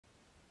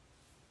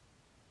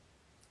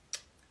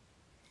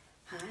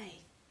Hi,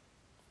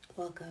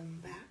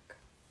 welcome back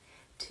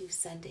to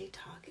Sunday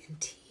Talk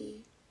and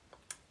Tea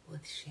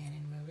with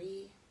Shannon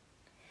Marie,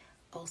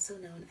 also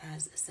known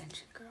as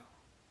Ascension Girl.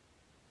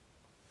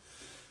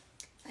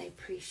 I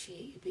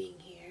appreciate you being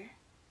here.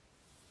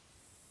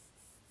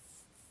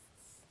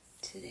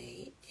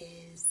 Today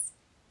is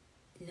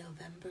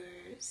November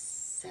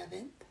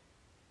 7th,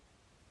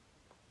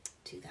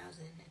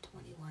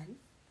 2021.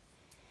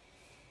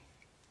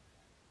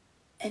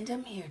 And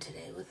I'm here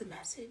today with a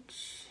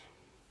message.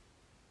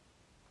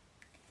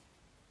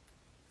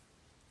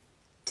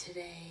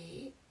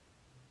 Today,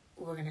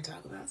 we're going to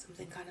talk about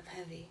something kind of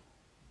heavy,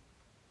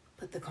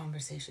 but the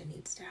conversation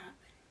needs to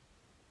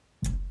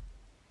happen.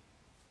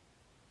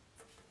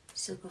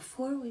 So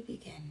before we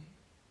begin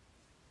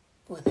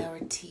with our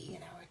tea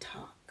and our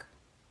talk,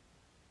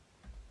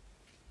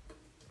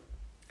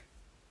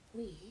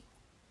 we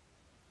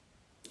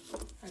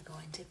are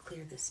going to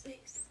clear the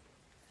space.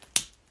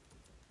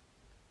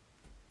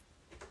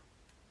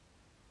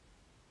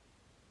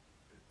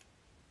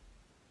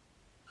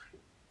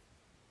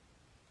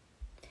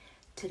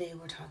 Today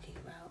we're talking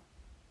about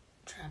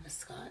Travis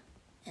Scott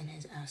and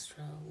his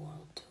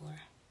AstroWorld tour,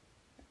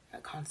 a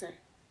concert.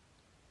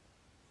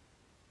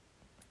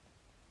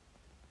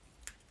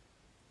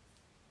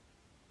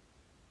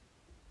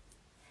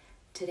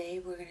 Today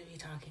we're going to be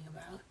talking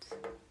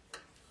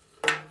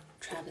about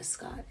Travis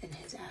Scott and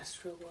his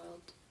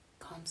AstroWorld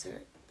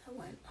concert that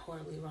went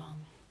horribly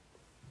wrong.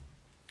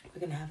 We're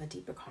going to have a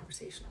deeper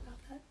conversation about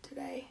that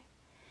today.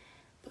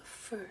 But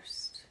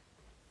first,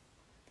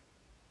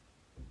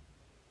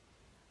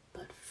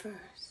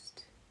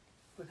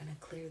 we're going to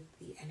clear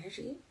the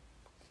energy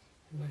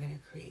and we're going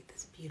to create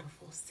this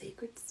beautiful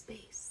sacred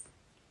space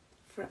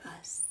for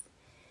us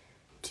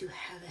to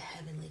have a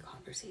heavenly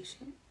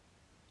conversation,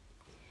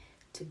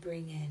 to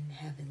bring in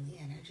heavenly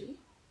energy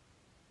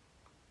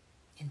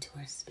into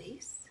our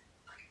space,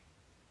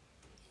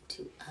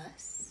 into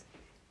us,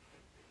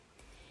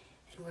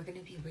 and we're going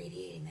to be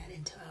radiating that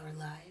into our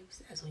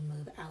lives as we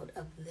move out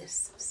of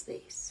this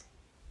space.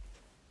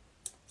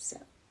 So,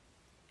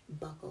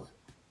 buckle up,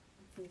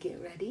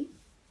 get ready.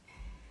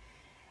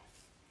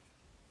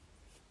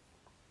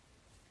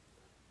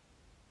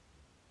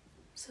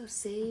 So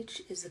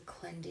sage is a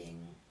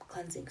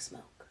cleansing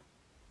smoke.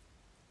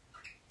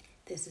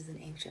 This is an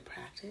ancient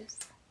practice.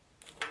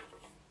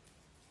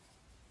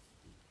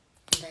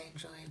 And I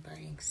enjoy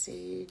burning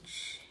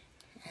sage.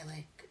 I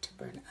like to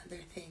burn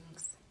other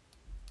things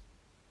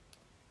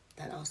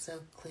that also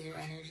clear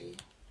energy.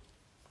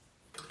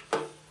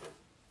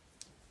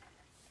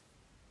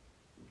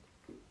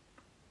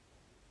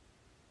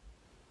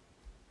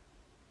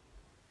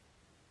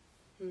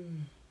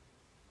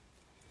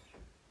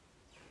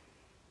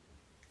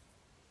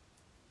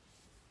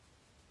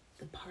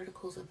 The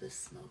particles of the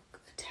smoke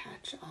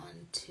attach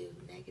on to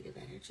negative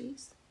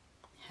energies,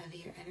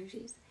 heavier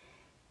energies,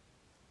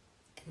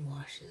 and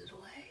washes it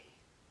away,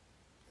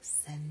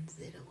 sends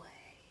it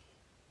away,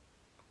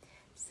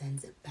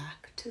 sends it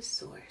back to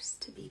source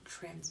to be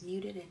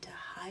transmuted into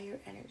higher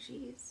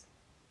energies.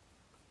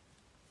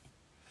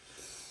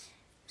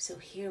 So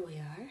here we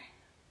are,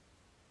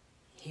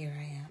 here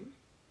I am,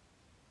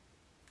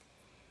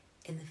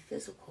 in the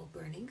physical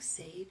burning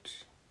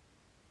sage,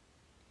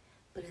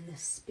 but in the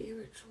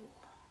spiritual,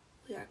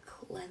 we are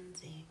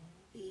cleansing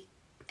the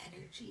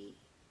energy.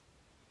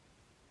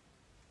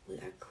 We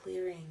are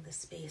clearing the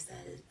space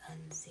that is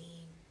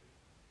unseen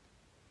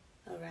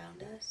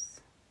around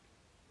us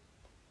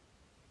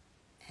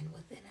and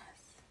within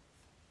us.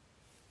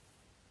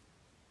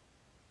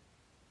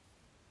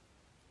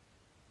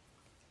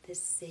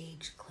 This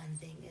sage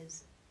cleansing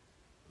is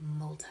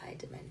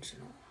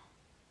multidimensional.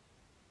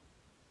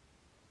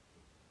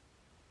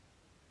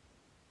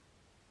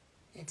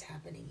 It's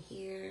happening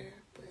here,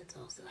 but it's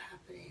also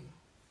happening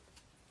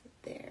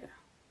there.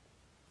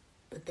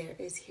 But there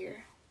is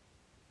here.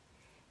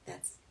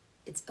 That's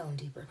its own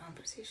deeper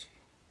conversation.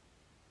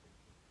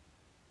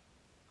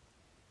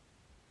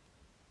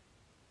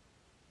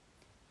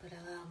 But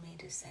allow me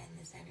to send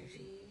this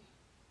energy,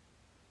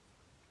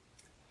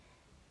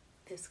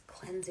 this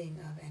cleansing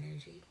of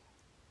energy,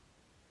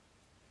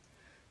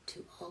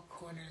 to all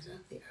corners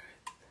of the earth.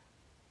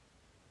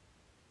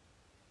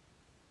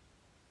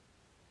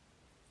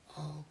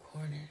 All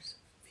corners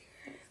of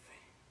the earth.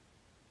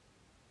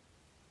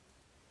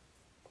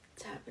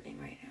 It's happening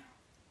right now.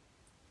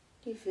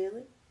 Do you feel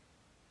it?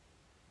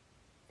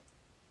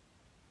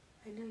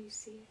 I know you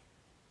see it.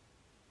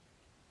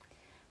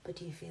 But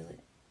do you feel it?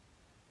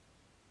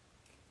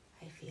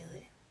 I feel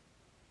it.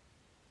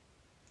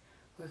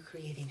 We're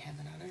creating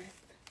heaven on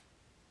earth.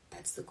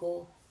 That's the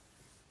goal.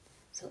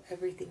 So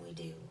everything we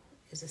do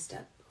is a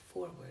step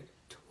forward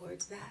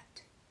towards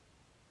that,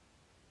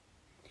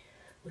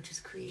 which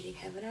is creating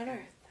heaven on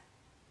earth.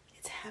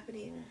 It's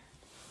happening.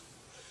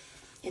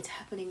 It's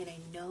happening, and I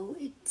know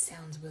it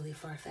sounds really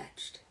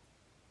far-fetched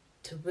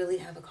to really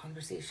have a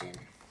conversation.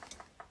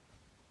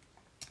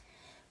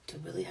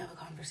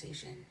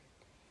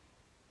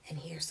 And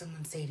hear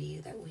someone say to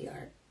you that we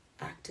are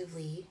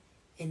actively,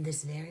 in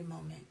this very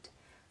moment,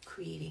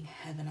 creating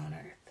heaven on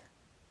earth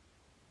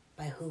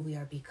by who we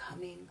are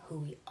becoming, who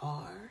we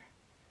are,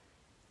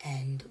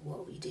 and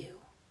what we do.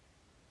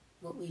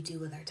 What we do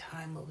with our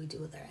time, what we do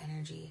with our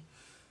energy,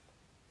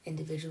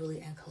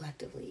 individually and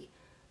collectively.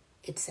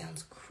 It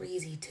sounds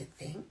crazy to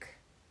think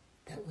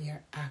that we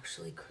are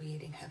actually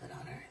creating heaven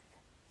on earth,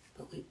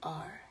 but we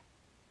are.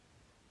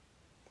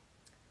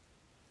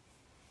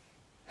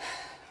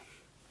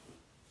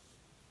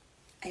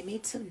 I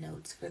made some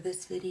notes for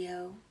this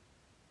video,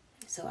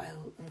 so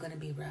I'm going to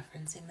be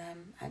referencing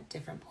them at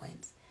different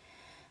points.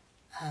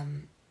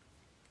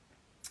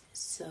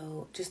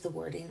 So just the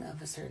wording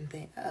of a certain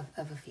thing,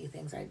 of a few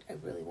things, I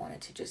really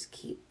wanted to just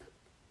keep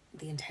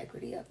the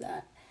integrity of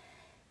that.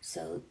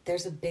 So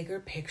there's a bigger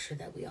picture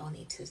that we all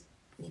need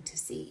to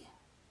see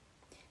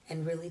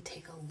and really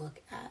take a look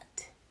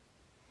at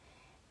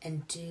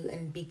and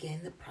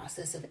begin the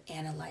process of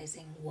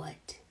analyzing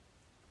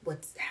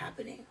what's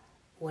happening,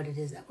 what it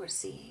is that we're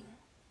seeing.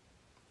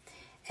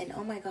 And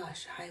oh my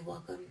gosh, hi,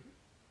 welcome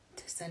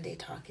to Sunday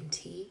Talk and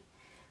Tea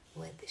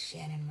with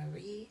Shannon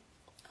Marie,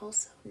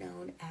 also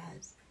known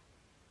as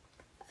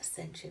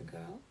Ascension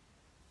Girl.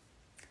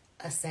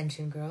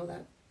 Ascension Girl,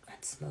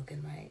 that's smoke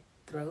in my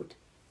throat.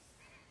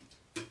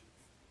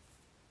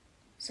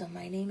 So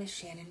my name is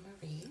Shannon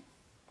Marie,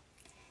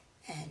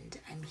 and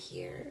I'm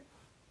here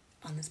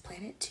on this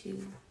planet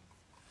to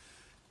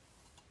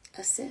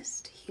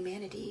assist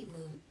humanity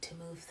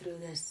move through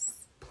this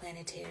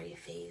planetary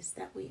phase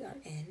that we are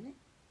in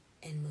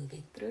and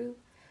moving through,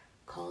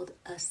 called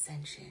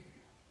Ascension.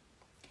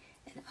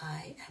 And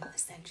I am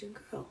Ascension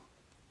Girl.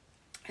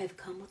 I've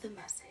come with a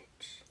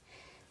message.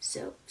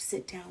 So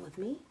sit down with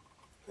me,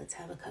 let's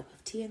have a cup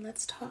of tea, and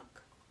let's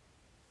talk.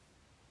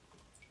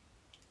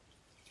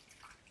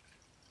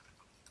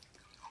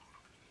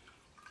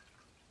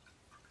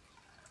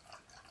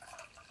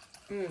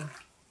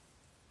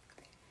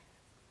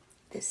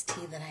 This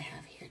tea that I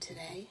have here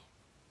today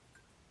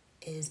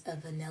is a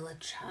vanilla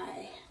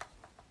chai.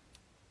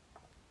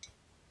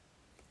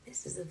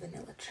 This is a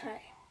vanilla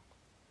chai.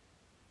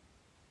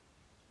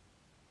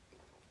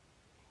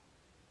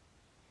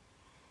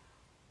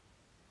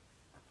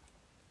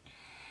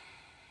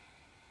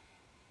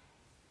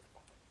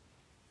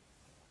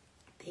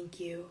 Thank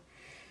you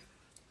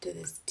to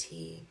this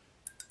tea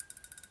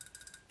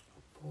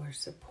for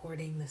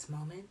supporting this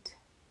moment.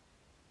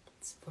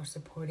 It's for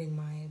supporting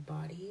my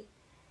body.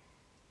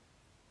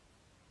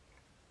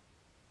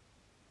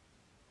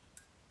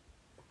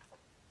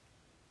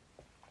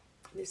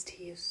 This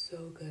tea is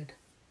so good.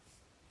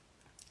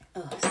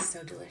 Oh, this is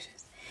so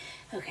delicious.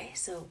 Okay,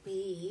 so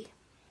we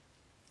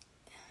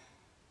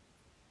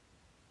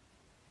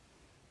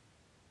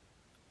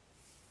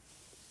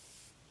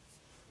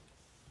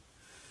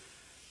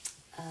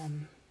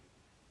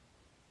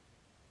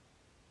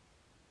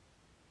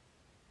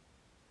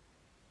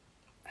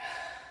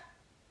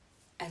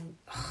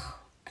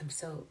I'm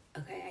so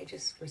okay. I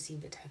just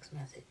received a text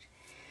message,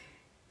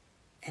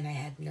 and I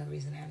had no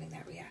reason having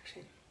that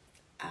reaction.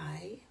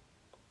 I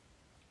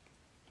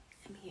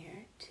am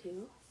here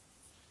to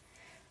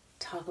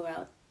talk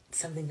about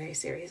something very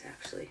serious,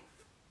 actually.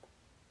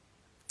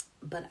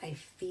 But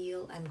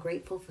I'm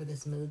grateful for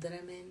this mood that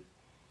I'm in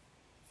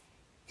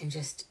and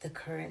just the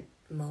current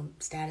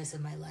status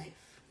of my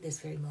life,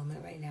 this very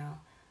moment right now.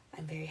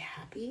 I'm very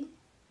happy.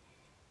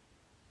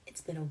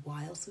 It's been a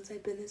while since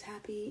I've been this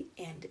happy,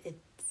 and it's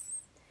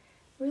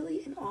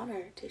really an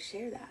honor to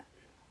share that,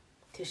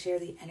 to share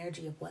the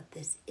energy of what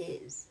this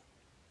is,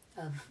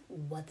 of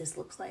what this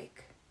looks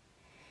like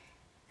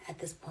at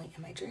this point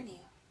in my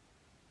journey.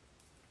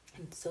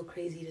 And it's so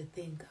crazy to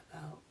think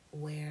about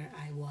where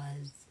I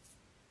was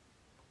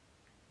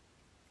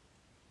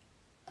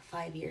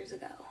 5 years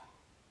ago,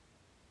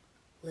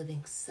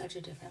 living such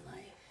a different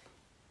life,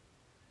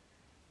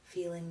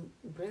 feeling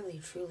really,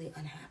 truly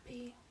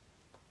unhappy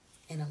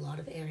in a lot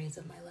of areas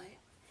of my life.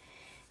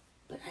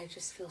 But I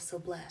just feel so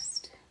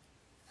blessed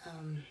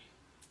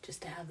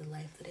just to have the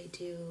life that I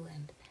do,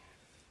 and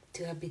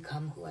to have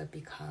become who I've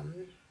become,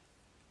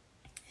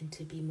 and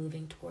to be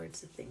moving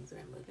towards the things that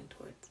I'm moving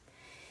towards.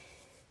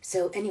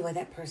 So anyway,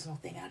 that personal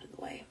thing out of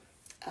the way.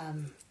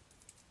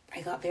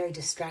 I got very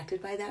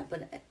distracted by that,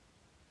 but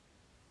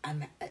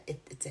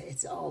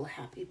it's all a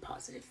happy,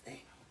 positive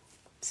thing.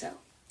 So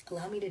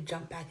allow me to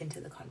jump back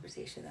into the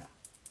conversation, though,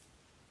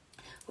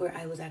 where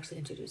I was actually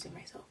introducing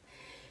myself.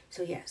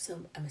 So yeah,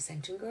 so I'm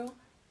Ascension Girl,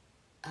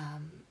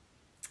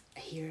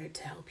 here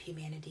to help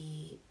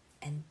humanity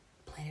and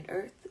planet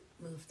Earth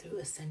move through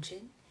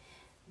ascension.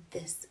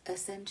 This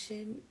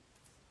ascension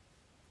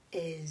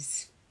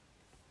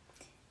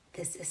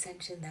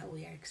that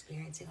we are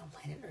experiencing on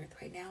planet Earth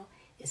right now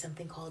is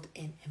something called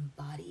an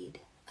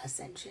embodied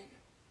ascension.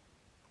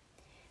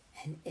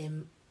 An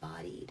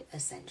embodied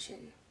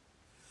ascension,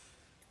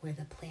 where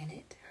the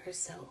planet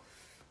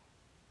herself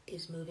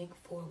is moving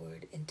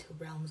forward into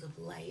realms of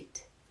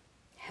light,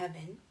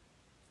 heaven,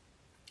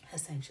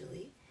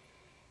 essentially,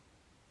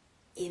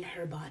 in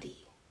her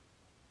body.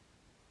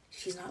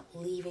 She's not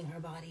leaving her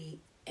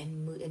body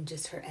and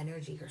just her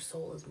energy, her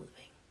soul is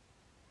moving.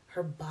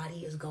 her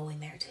body is going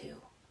there too.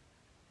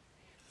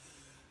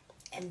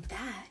 And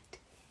that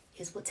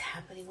is what's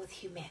happening with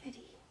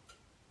humanity.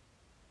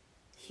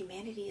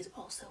 Humanity is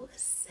also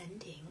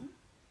ascending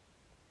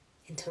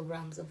into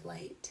realms of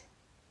light,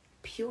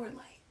 pure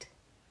light,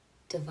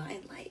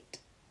 divine light,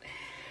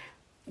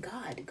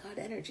 God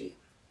energy.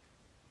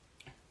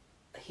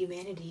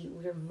 Humanity,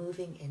 we're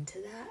moving into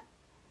that.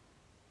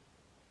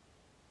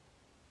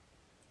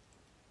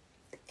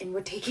 And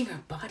we're taking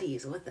our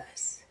bodies with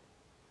us.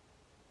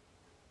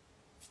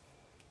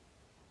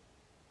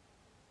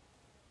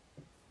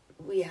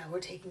 We're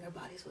taking our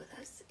bodies with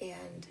us.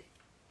 And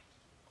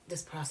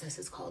this process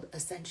is called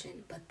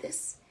Ascension. But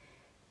this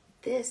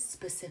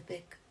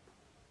specific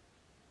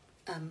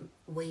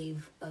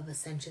wave of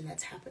ascension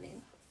that's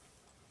happening,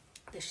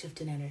 the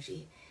shift in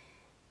energy,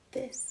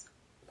 this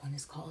one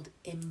is called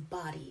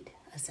embodied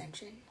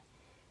ascension.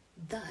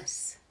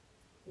 Thus,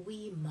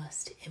 we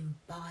must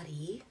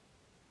embody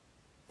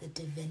the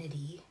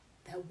divinity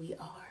that we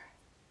are.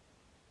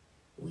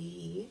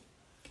 We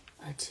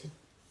are to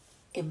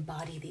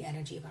embody the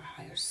energy of our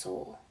higher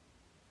soul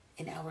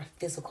in our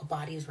physical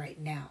bodies right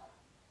now.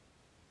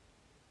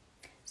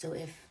 So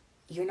if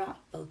you're not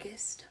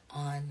focused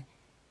on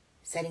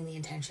setting the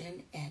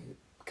intention and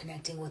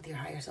connecting with your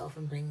higher self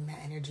and bringing that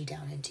energy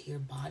down into your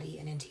body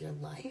and into your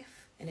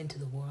life and into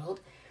the world,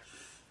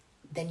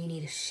 then you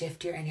need to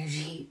shift your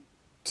energy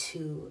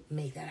to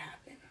make that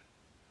happen.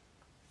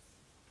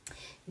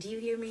 Do you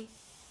hear me?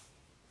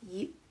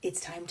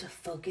 It's time to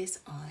focus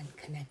on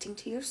connecting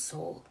to your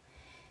soul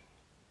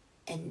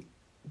and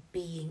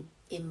being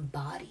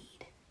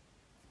embodied,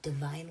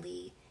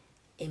 divinely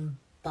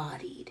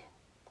embodied,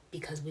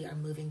 because we are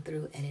moving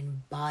through an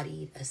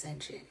embodied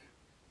ascension.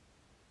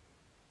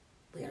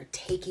 We are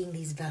taking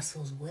these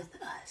vessels with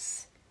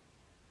us.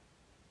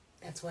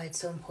 That's why it's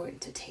so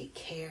important to take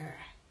care.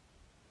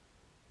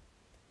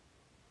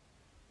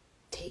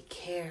 Take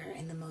care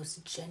in the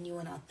most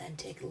genuine,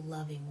 authentic,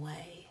 loving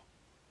way.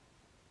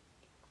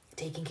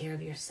 Taking care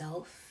of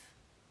yourself,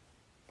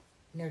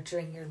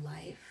 nurturing your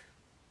life,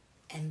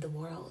 and the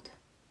world.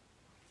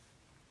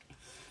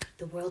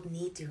 The world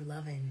needs your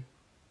loving,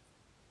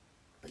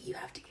 but you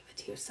have to give it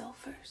to yourself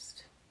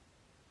first.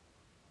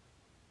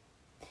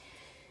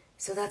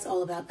 So that's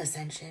all about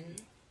ascension.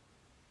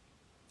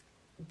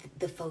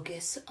 The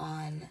focus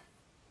on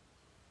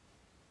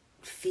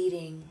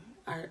feeding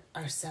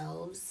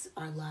ourselves,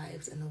 our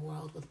lives, and the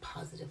world with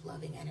positive,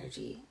 loving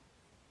energy,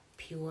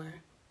 pure,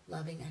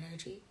 loving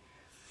energy.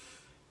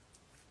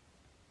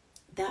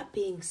 That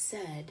being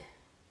said,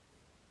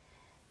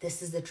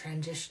 this is the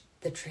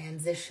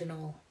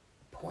transitional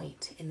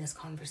point in this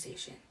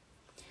conversation.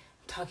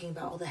 I'm talking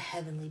about all the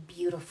heavenly,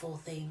 beautiful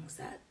things,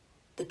 that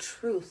the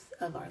truth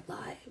of our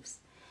lives,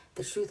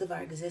 the truth of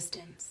our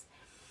existence.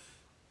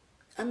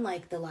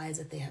 Unlike the lies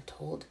that they have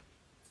told,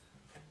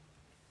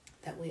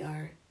 that we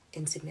are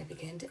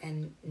insignificant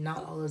and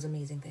not all those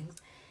amazing things,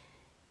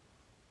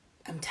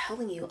 I'm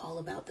telling you all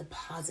about the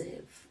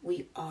positive.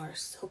 We are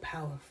so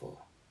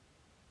powerful.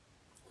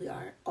 We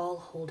are all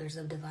holders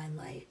of divine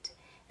light,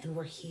 and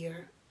we're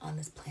here on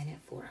this planet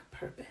for a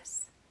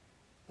purpose.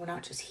 We're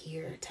not just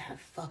here to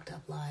have fucked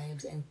up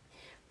lives and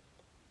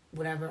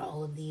whatever,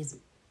 all of these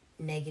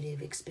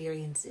negative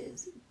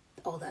experiences.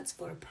 All that's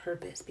for a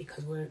purpose,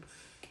 because we're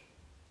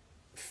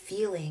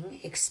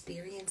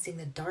experiencing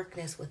the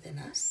darkness within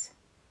us,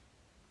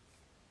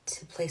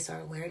 to place our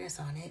awareness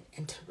on it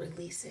and to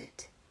release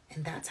it.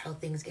 And that's how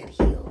things get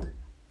healed.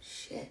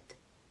 Shit.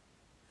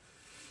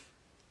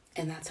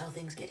 And that's how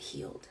things get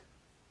healed.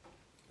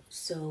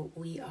 So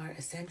we are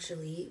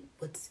essentially,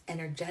 what's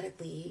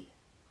energetically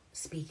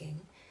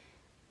speaking,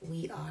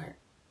 we are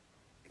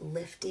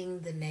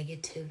lifting the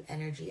negative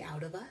energy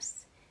out of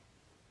us,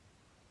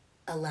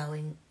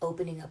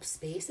 opening up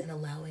space and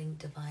allowing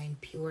divine,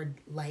 pure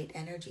light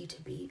energy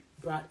to be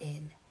brought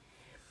in,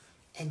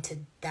 and to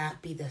that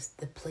be the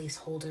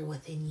placeholder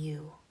within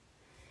you.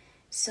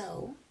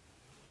 So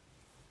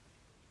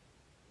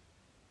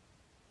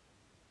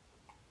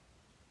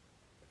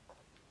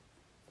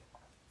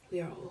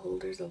we are all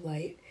holders of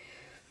light,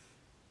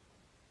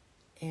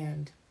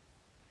 and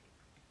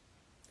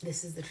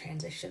this is the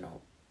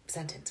transitional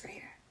sentence right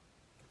here,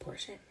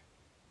 portion.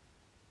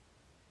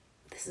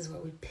 This is where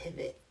we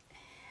pivot.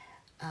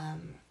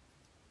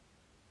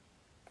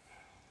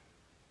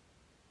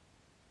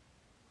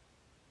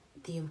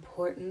 The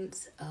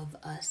importance of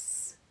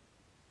us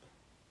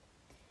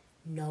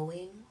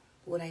knowing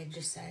what I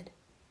just said,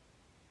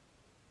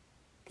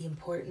 the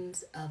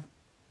importance of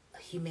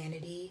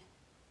humanity,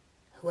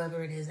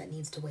 whoever it is that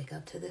needs to wake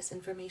up to this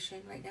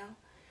information right now.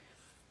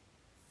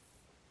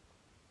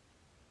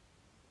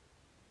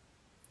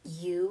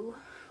 You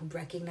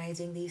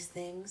recognizing these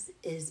things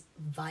is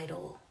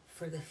vital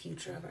for the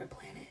future of our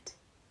planet.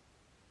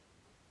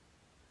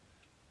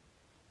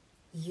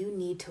 You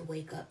need to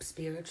wake up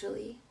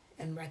spiritually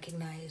and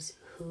recognize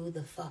who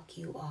the fuck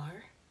you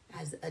are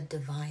as a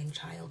divine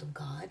child of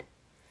God.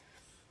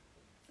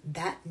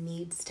 That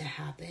needs to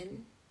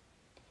happen,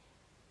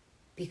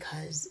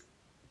 because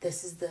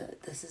this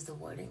is the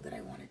wording that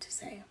I wanted to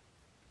say.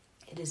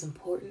 It is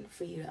important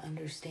for you to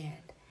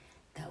understand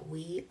that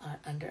we are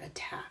under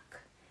attack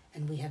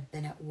and we have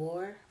been at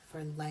war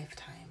for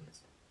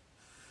lifetimes.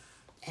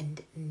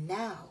 And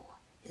now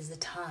is the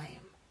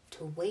time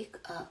to wake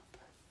up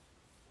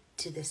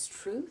to this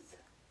truth.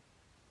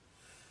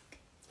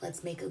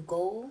 Let's make a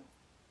goal.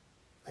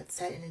 Let's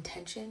set an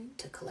intention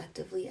to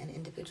collectively and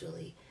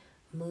individually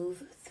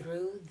move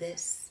through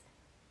this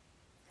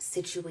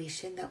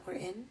situation that we're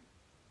in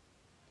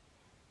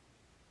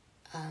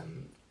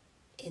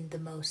the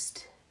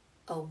most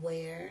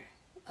aware,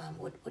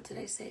 what did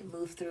I say?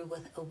 Move through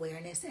with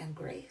awareness and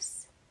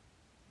grace.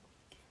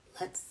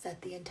 Let's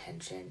set the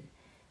intention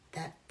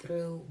that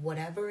through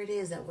whatever it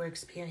is that we're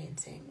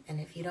experiencing, and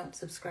if you don't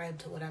subscribe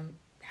to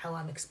how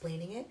I'm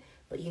explaining it,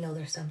 but you know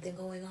there's something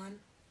going on,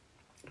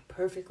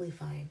 perfectly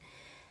fine,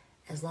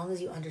 as long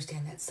as you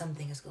understand that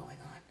something is going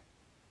on.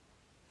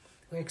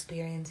 We're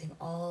experiencing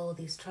all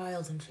these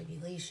trials and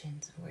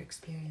tribulations, and we're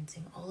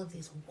experiencing all of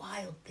these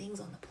wild things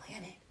on the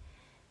planet.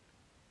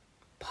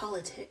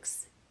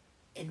 Politics,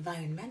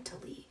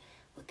 environmentally,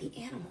 with the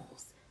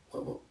animals,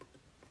 oh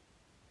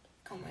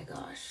my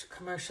gosh,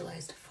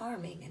 commercialized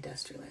farming,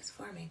 industrialized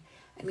farming.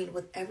 I mean,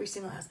 with every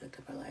single aspect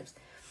of our lives,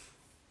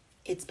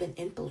 it's been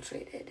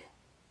infiltrated.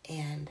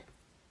 And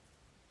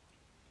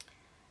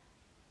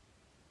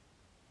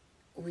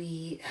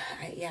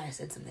I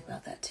said something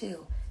about that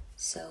too.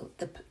 So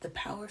the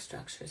power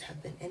structures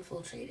have been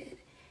infiltrated.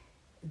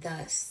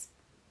 Thus,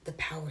 the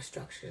power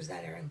structures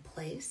that are in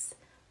place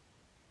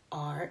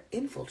are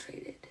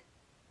infiltrated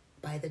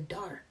by the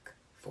dark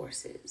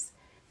forces.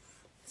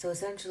 So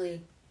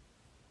essentially,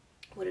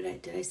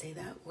 did I say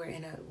that?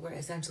 We're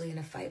essentially in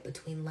a fight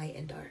between light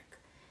and dark.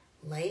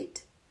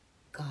 Light,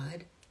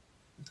 God,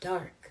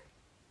 dark,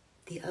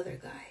 the other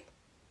guy.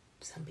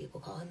 Some people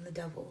call him the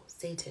devil,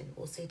 Satan.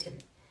 Well, Satan,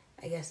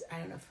 I guess, I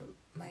don't know from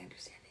my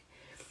understanding.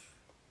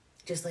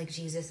 Just like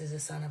Jesus is the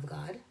son of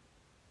God,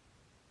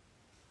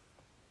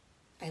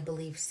 I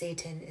believe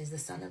Satan is the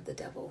son of the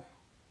devil.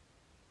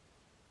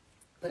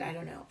 But I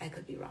don't know. I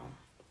could be wrong.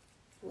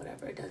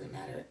 Whatever, it doesn't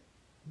matter.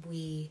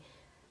 We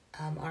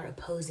are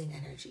opposing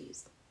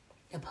energies,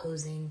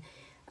 opposing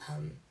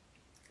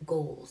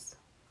goals,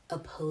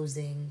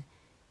 opposing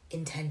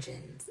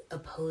intentions,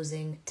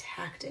 opposing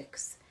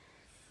tactics.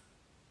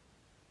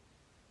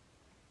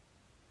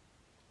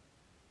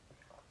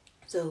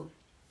 So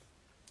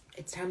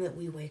it's time that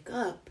we wake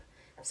up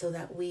so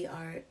that we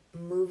are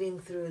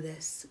moving through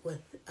this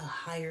with a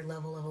higher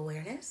level of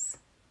awareness.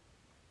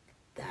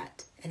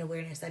 An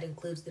awareness that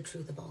includes the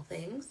truth of all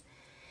things.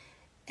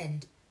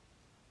 And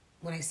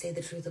when I say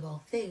the truth of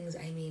all things,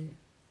 I mean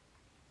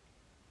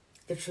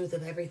the truth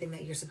of everything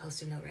that you're supposed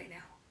to know right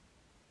now.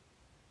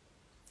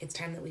 It's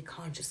time that we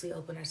consciously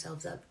open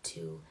ourselves up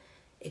to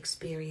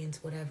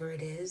experience whatever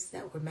it is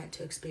that we're meant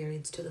to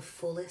experience to the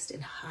fullest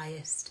and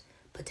highest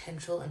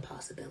potential and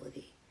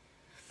possibility.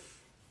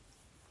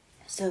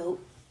 So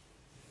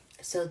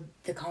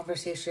the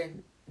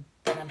conversation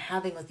that I'm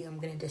having with you, I'm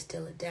going to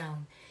distill it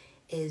down,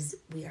 is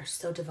we are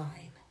so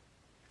divine.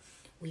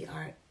 We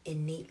are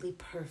innately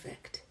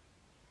perfect.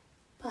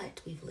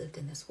 But we've lived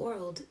in this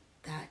world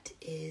that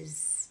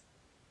has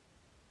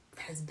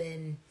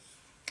been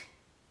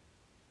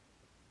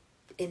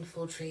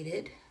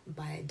infiltrated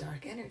by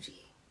dark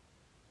energy.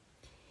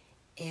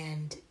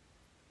 And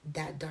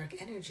that dark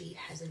energy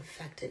has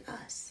infected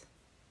us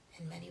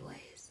in many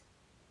ways.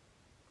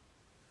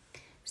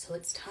 So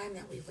it's time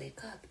that we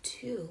wake up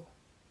to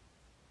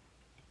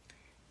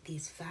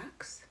these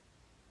facts.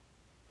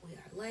 We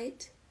are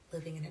light,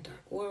 living in a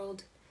dark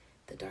world.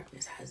 The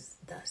darkness has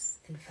thus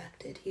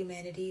infected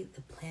humanity,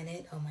 the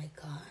planet, oh my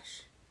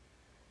gosh.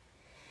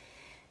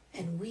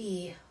 And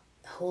we,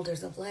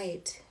 holders of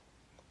light,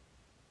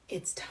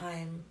 it's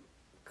time,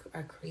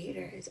 our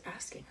Creator is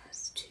asking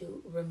us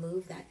to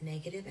remove that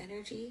negative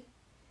energy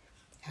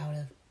out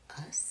of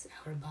us,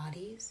 our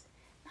bodies,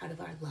 out of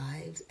our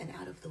lives, and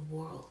out of the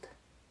world.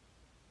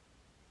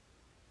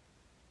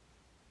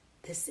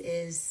 This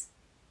is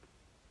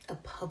a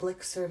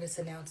public service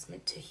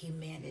announcement to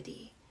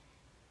humanity.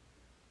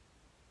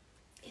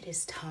 It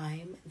is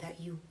time that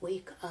you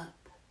wake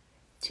up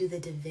to the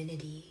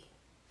divinity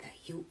that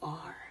you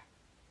are.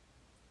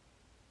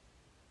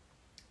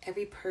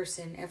 Every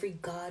person, every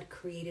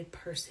God-created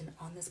person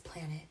on this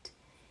planet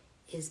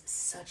is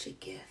such a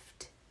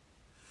gift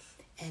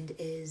and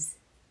is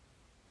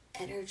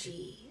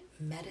energy,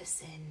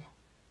 medicine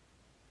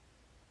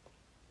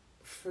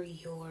for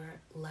your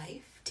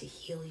life, to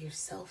heal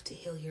yourself, to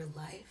heal your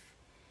life,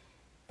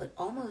 but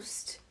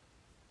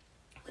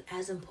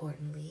as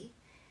importantly,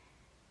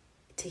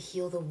 to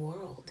heal the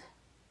world.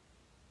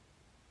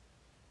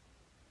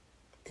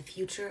 The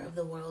future of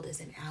the world is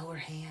in our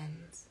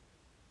hands.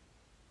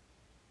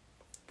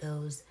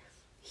 Those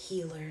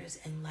healers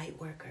and light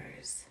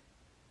workers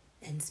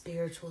and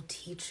spiritual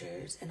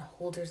teachers and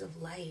holders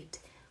of light,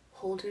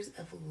 holders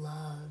of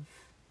love,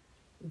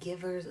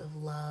 givers of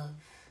love,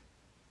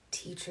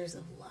 teachers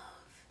of love.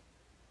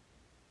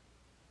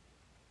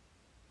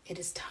 It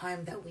is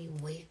time that we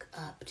wake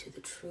up to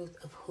the truth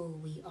of who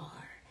we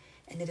are.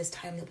 And it is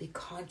time that we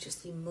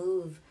consciously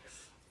move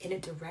in a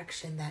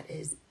direction that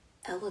is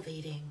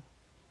elevating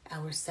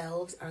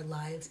ourselves, our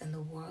lives, and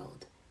the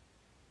world.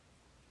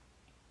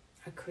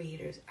 Our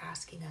Creator is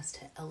asking us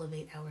to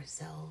elevate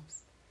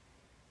ourselves,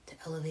 to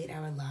elevate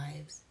our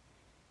lives,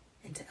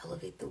 and to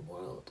elevate the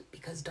world,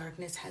 because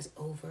darkness has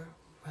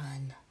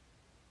overrun.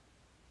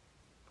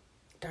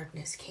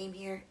 Darkness came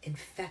here,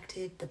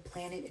 infected the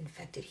planet,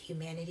 infected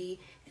humanity,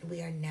 and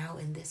we are now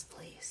in this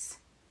place.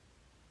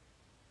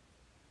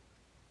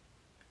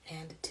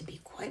 And to be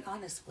quite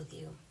honest with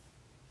you,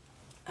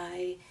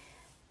 I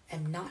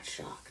am not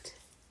shocked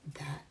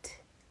that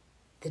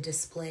the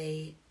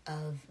display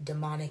of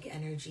demonic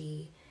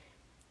energy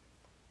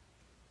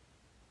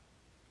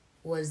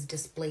was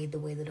displayed the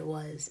way that it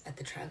was at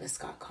the Travis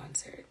Scott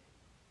concert.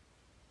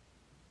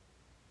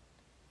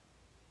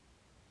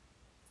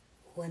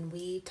 When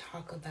we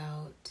talk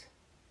about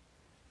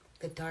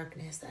the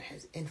darkness that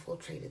has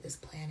infiltrated this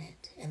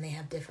planet, and they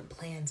have different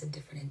plans and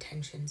different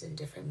intentions and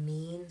different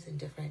means and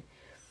different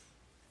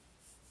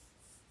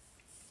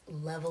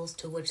levels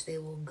to which they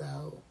will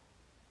go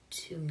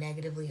to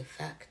negatively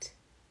affect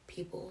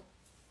people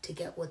to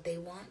get what they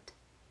want.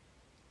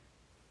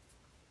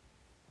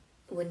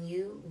 When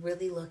you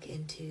really look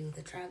into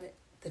the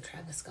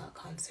Travis Scott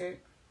concert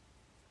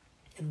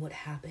and what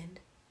happened,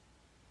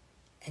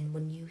 and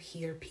when you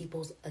hear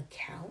people's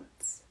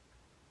accounts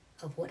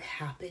of what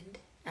happened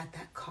at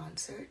that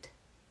concert,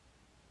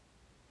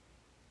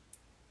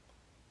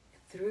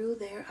 through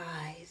their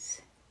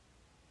eyes,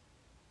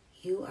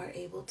 you are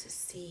able to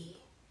see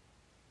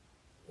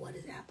what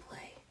is at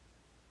play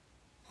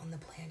on the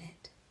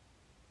planet.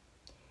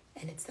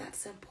 And it's that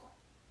simple.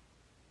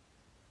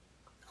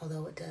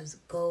 Although it does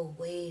go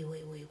way,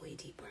 way, way, way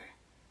deeper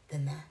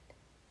than that.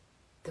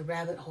 The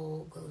rabbit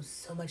hole goes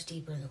so much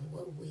deeper than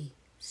what we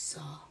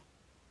saw.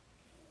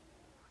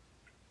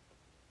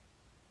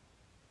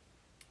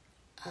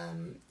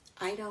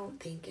 I don't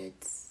think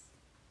it's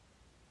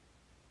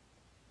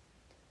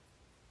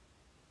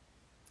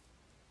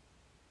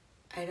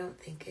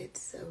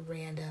a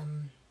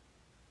random,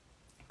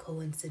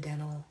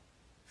 coincidental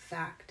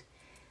fact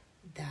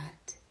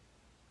that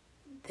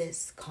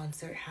this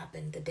concert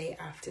happened the day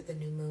after the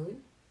new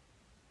moon.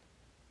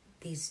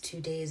 These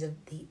 2 days of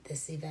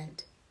this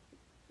event,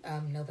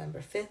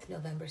 November 5th,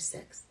 November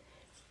 6th.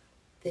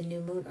 The new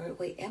moon, or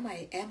wait,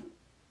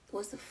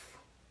 was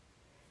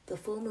the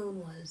full moon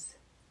was,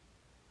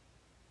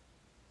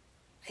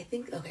 I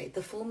think, okay,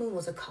 the full moon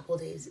was a couple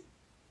days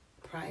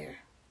prior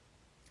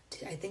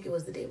to, I think it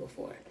was the day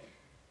before,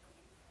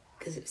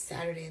 because it's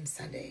Saturday and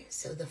Sunday,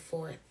 so the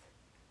 4th,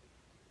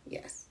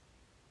 yes.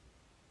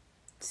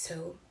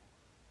 So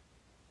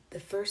the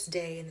first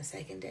day and the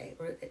second day,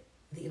 or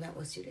the event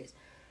was 2 days.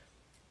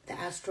 The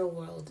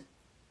AstroWorld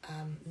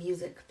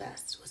Music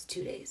Fest was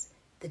 2 days,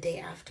 the day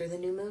after the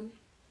new moon.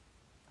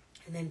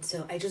 And then,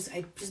 so I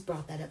just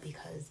brought that up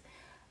because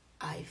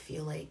I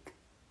feel like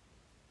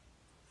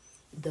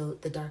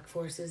the dark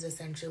forces,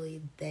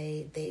 essentially,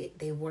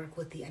 they work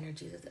with the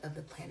energies of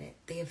the planet.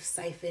 They have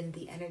siphoned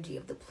the energy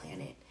of the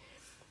planet.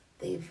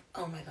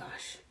 Oh my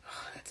gosh,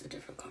 that's a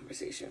different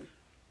conversation.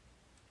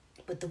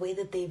 But the way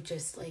that they've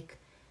just like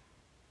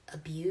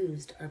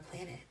abused our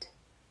planet,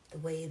 the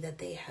way that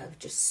they have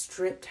just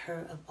stripped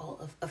her of all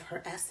of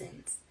her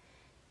essence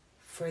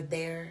for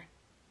their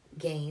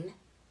gain,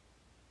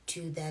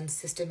 to then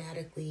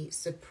systematically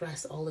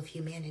suppress all of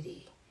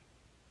humanity.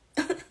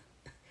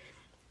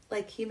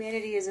 Like,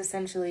 humanity is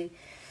essentially,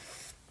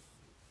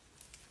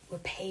 we're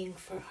paying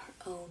for our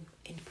own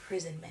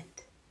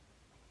imprisonment.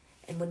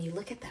 And when you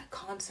look at that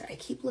concert, I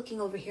keep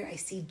looking over here, I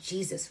see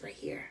Jesus right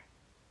here.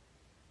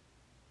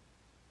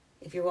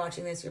 If you're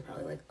watching this, you're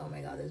probably like, oh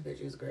my God, this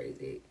bitch is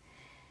crazy.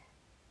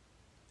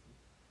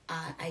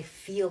 I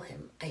feel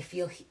him. I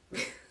feel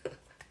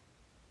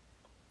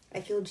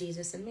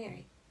Jesus and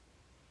Mary.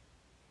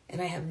 And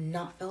I have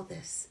not felt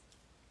this.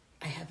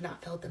 I have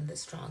not felt them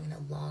this strong in a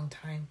long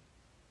time.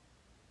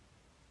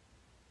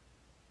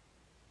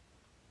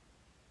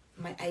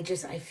 I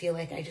feel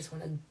like I just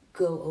want to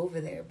go over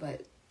there,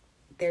 but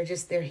they're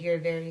here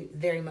very,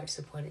 very much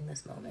supporting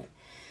this moment.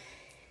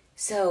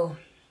 So,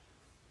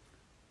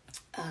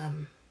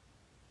 oh,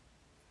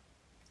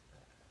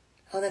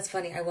 that's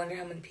funny. I wonder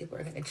how many people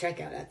are going to check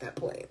out at that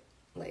point.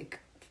 Like,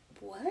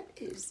 what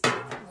is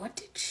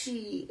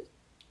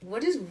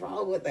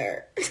wrong with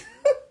her?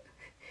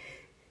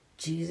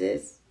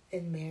 Jesus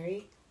and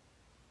Mary?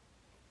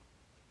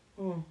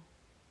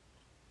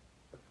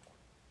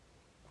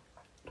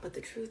 But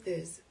the truth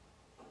is,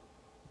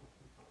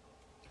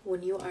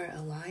 when you are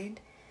aligned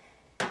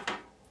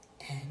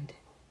and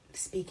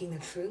speaking the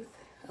truth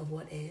of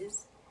what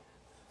is,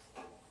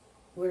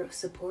 we're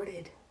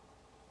supported.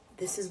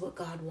 This is what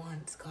God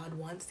wants. God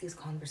wants these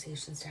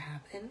conversations to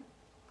happen.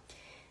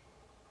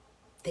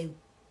 They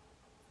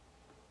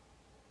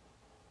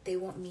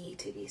want me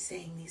to be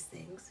saying these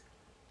things,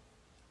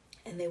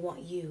 and they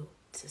want you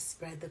to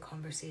spread the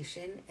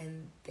conversation,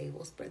 and they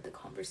will spread the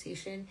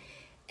conversation,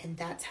 And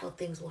that's how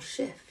things will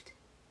shift.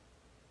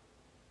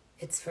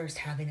 It's first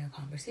having a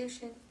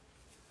conversation,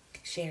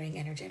 sharing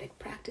energetic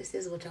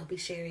practices, which I'll be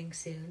sharing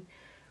soon,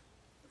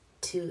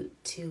 to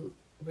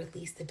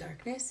release the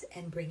darkness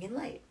and bring in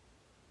light.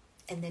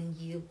 And then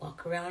you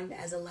walk around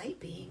as a light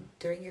being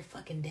during your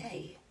fucking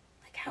day.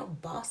 Like, how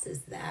boss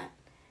is that?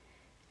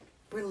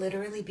 We're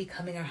literally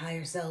becoming our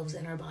higher selves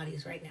in our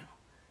bodies right now.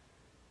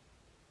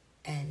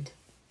 And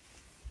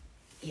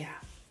yeah.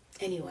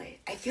 Anyway,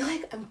 I feel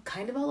like I'm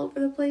kind of all over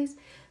the place,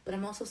 but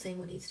I'm also saying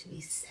what needs to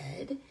be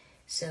said.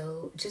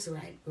 So just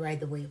ride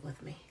the wave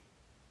with me.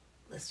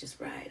 Let's just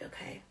ride,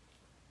 okay?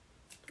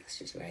 Let's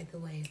just ride the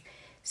wave.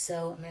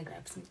 So I'm going to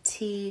grab some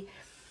tea.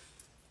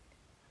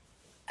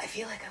 I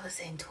feel like I was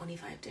saying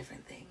 25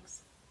 different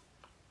things.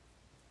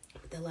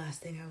 But the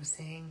last thing I was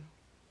saying,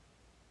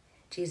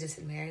 Jesus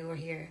and Mary were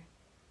here.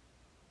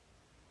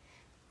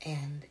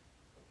 And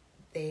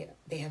they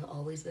have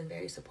always been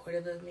very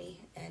supportive of me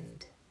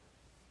and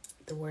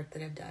the work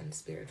that I've done,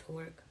 spiritual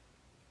work.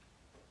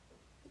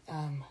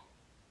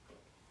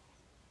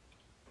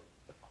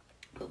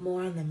 But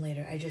more on them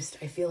later. I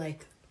feel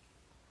like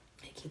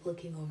I keep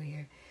looking over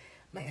here.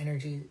 My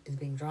energy is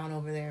being drawn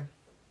over there.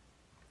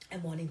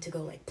 I'm wanting to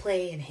go like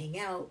play and hang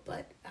out,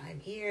 but I'm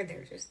here.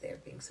 They're just there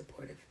being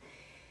supportive.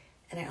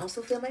 And I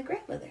also feel my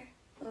grandmother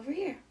over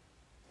here.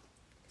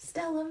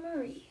 Stella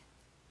Marie.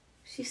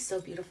 She's so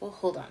beautiful.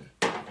 Hold on.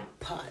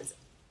 Pause.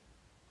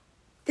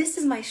 This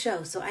is my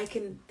show, so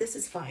this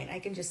is fine. I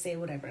can just say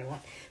whatever I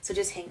want. So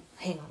just hang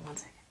on one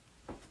second.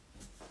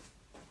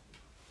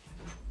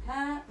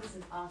 That was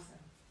awesome.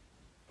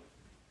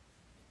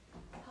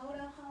 Hold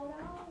on.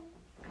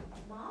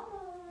 Mama.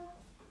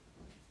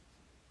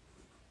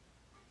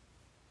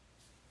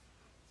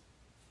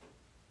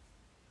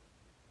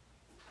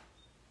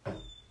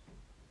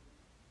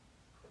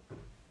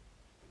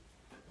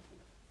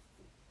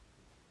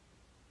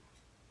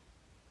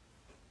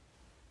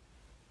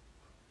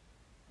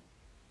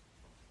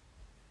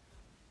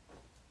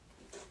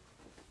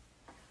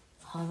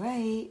 All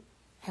right.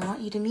 I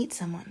want you to meet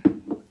someone.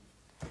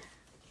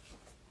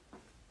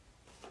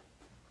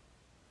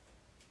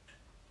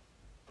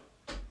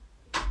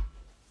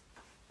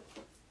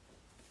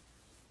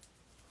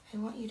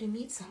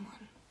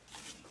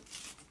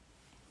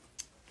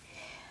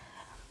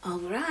 All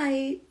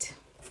right.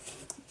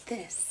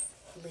 This,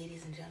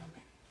 ladies and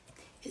gentlemen,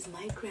 is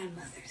my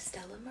grandmother,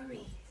 Stella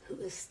Marie, who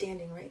is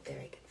standing right there.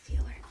 I can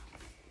feel her.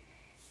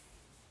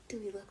 Do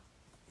we look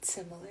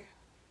similar?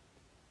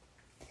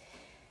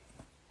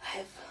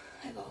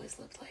 I've always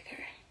looked like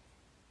her.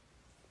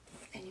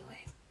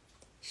 Anyway,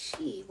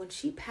 when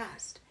she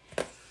passed,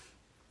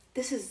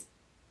 this is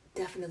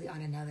definitely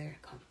on another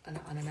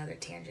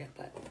tangent,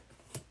 but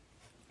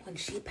when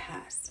she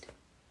passed,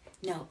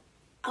 no,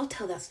 I'll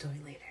tell that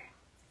story later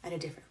at a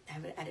different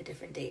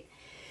date.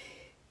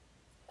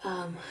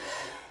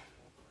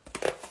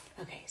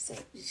 Okay, so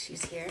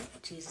she's here,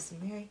 Jesus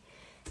and Mary.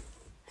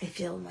 I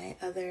feel my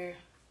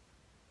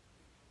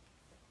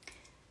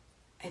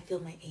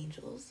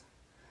angels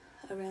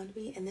around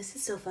me. And this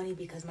is so funny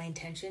because my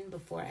intention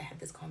before I had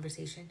this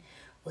conversation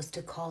was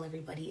to call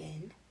everybody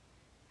in.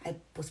 I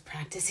was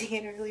practicing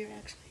it earlier,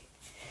 actually.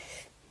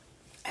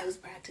 I was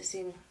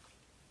practicing,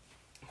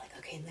 like,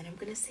 okay, and then I'm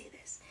going to say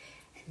this.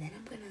 And then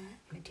I'm going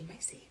to do my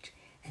sage.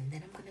 And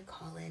then I'm going to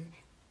call in,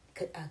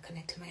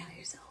 connect to my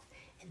higher self.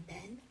 And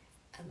then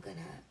I'm going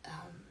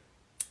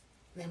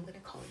to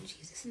call in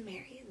Jesus and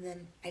Mary. And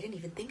then I didn't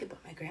even think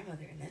about my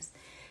grandmother in this.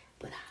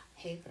 But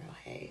hey, girl,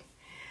 hey.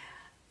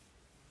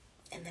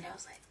 And then I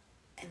was like,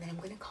 and then I'm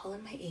going to call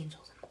in my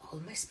angels and all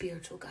of my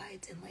spiritual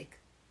guides and like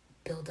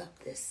build up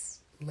this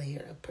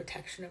layer of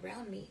protection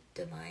around me,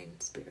 divine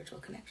spiritual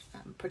connection,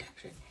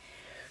 protection,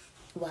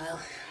 while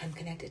I'm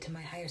connected to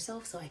my higher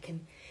self, so I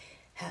can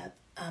have,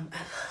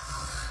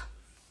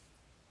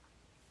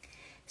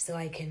 so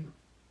I can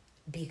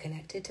be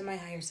connected to my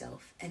higher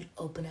self and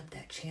open up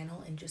that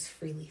channel and just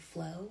freely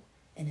flow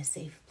in a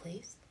safe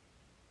place.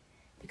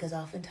 Because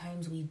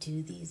oftentimes we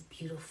do these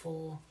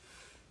beautiful,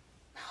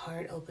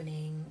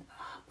 heart-opening,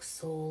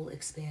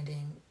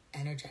 soul-expanding,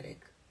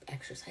 energetic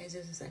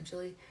exercises,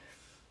 essentially,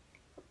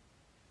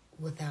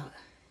 without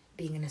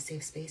being in a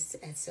safe space.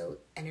 And so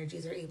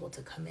energies are able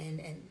to come in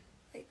and,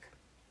 like,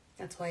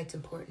 that's why it's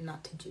important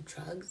not to do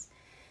drugs,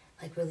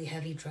 like really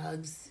heavy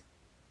drugs,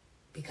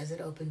 because it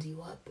opens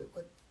you up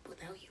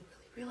without you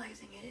really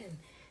realizing it. And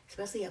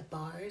especially at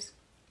bars,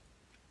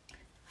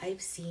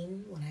 I've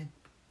seen when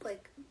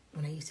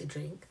I used to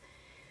drink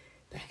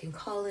back in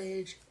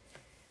college,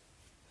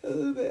 a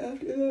little bit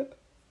after that,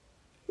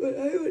 but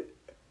I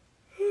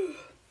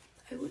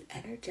would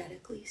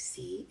energetically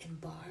see in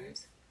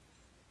bars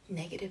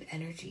negative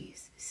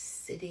energies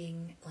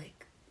sitting,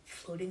 like,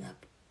 floating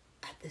up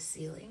at the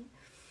ceiling,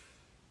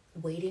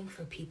 waiting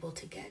for people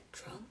to get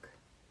drunk,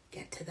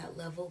 get to that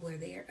level where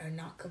they are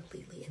not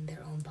completely in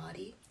their own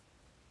body,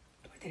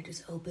 where they're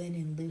just open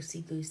and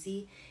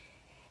loosey-goosey,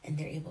 and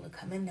they're able to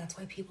come in. That's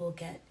why people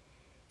get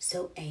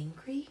so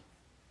angry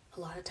a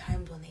lot of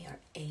times when they are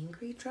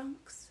angry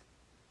drunks.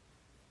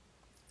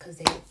 because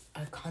they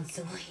are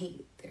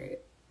constantly, they're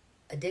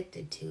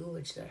addicted to,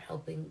 which they're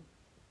helping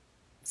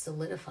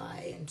solidify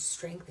and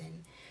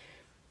strengthen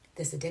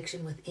this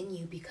addiction within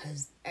you,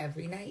 because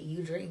every night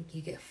you drink,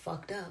 you get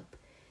fucked up,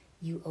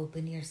 you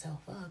open yourself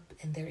up,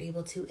 and they're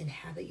able to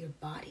inhabit your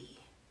body.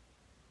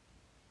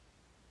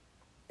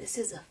 This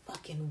is a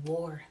fucking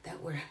war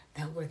that we're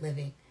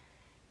living.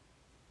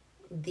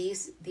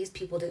 These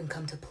people didn't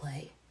come to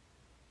play.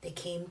 They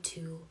came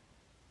to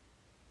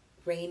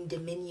reign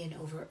dominion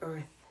over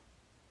Earth.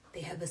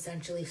 They have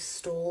essentially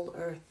stole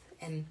Earth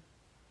and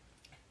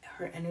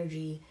her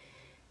energy,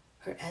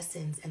 her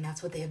essence, and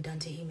that's what they have done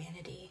to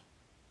humanity.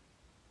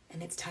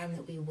 And it's time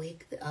that we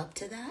wake up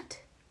to that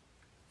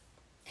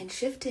and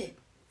shift it.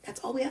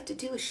 That's all we have to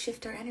do is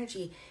shift our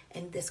energy.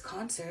 And this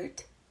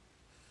concert,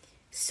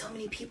 so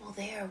many people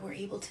there were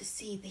able to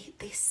see.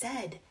 They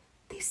said,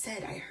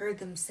 I heard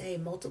them say,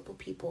 multiple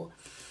people,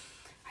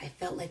 I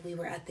felt like we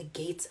were at the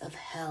gates of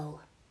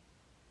hell.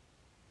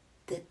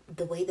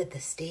 The way that the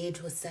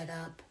stage was set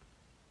up,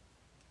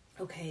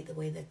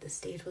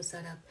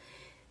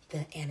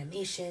 the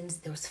animations,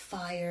 there was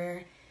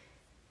fire.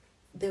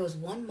 There was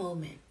one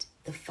moment,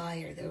 the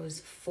fire, there was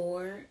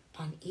 4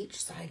 on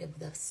each side of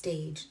the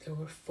stage. There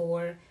were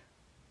 4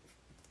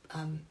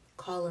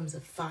 columns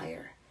of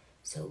fire.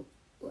 So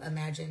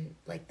imagine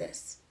like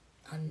this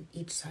on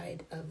each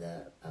side of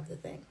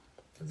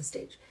the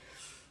stage.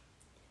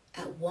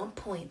 At one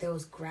point, there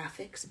was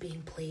graphics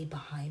being played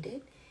behind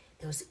it.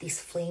 There was these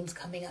flames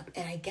coming up,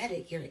 and I get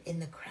it. You're in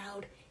the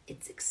crowd.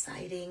 It's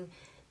exciting.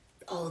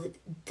 All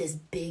this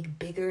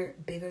bigger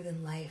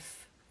than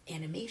life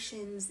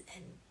animations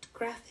and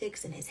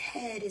graphics, and his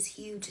head is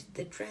huge.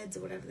 The dreads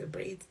or whatever, the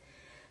braids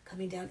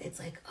coming down. It's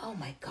like, oh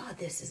my God,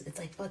 it's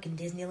like fucking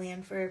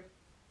Disneyland for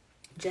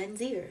Gen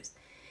Zers.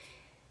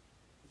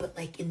 But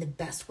like in the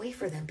best way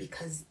for them,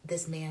 because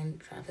this man,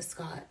 Travis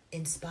Scott,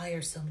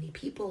 inspires so many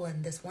people.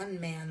 And this one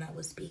man that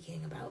was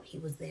speaking about, he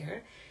was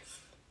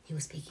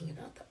speaking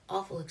about the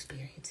awful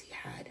experience he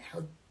had,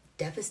 how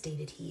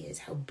devastated he is,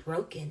 how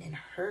broken and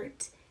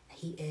hurt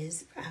he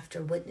is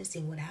after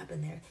witnessing what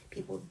happened there.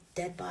 People,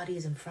 dead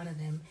bodies in front of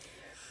him.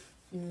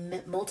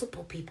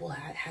 Multiple people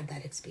had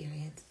that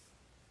experience.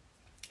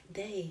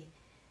 Oh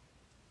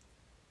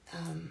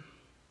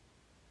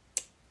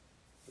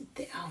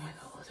my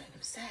God, what was I going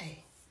to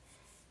say?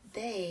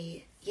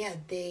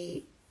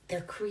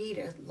 They're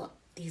creative.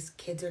 These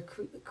kids are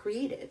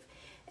creative.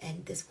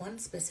 And this one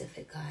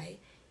specific guy,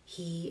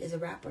 he is a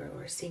rapper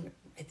or a singer,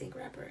 I think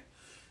rapper.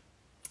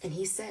 And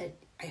he said,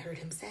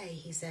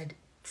 he said,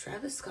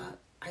 Travis Scott,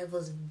 I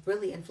was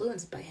really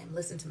influenced by him,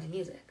 listen to my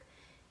music.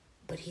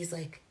 But he's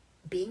like,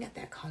 being at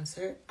that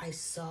concert, I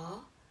saw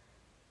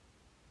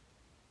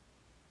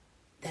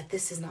that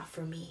this is not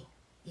for me.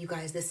 You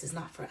guys, this is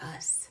not for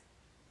us.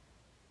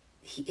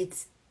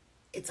 It's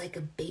like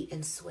a bait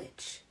and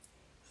switch.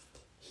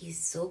 He's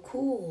so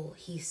cool.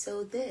 He's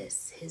so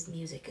this. His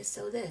music is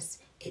so this.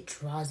 It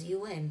draws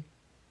you in.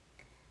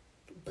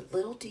 But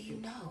little do you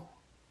know,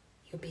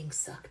 you're being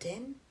sucked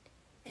in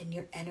and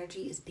your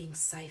energy is being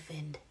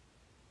siphoned.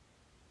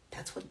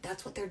 That's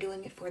what they're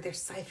doing it for. They're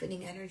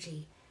siphoning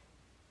energy.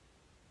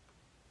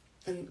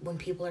 And when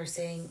people are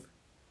saying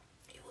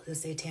it was a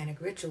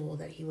satanic ritual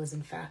that he was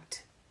in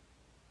fact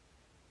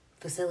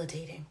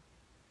facilitating,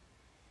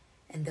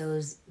 and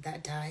those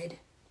that died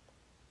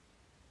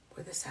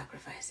were the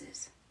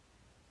sacrifices.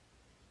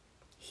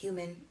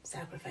 Human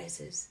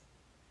sacrifices.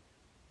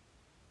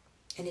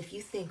 And if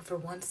you think for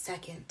 1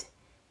 second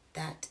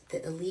that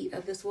the elite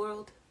of this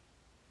world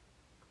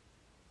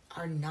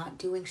are not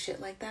doing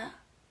shit like that,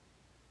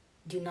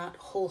 do not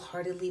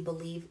wholeheartedly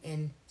believe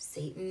in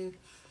Satan,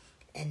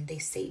 and they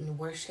Satan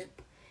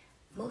worship,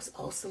 most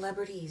all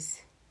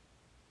celebrities,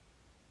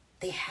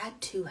 they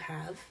had to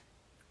have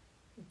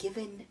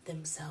given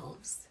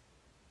themselves,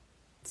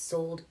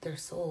 sold their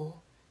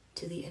soul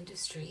to the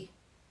industry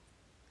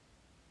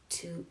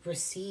to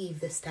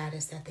receive the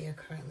status that they are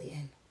currently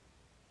in.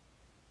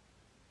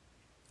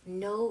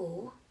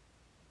 No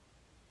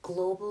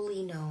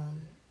globally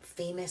known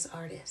famous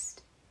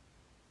artist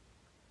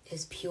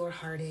is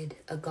pure-hearted,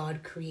 a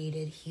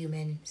God-created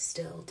human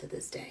still to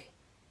this day.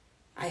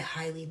 I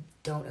highly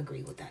don't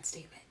agree with that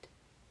statement.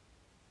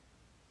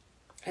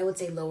 I would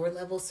say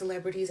lower-level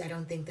celebrities, I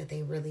don't think that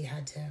they really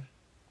had to.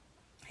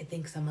 I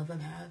think some of them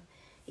have.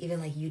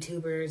 Even like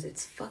YouTubers,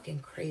 it's fucking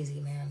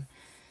crazy, man.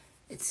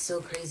 It's so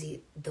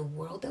crazy. The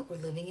world that we're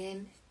living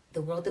in,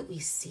 the world that we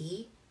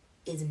see,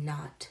 is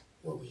not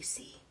what we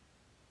see.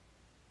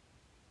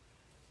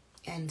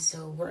 And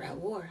so we're at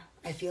war.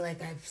 I feel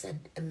like I've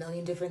said a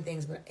million different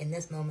things, but in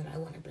this moment, I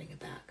want to bring it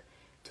back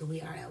to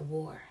we are at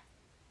war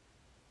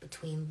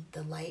between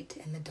the light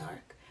and the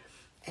dark.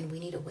 And we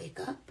need to wake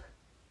up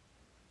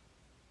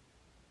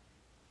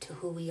to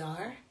who we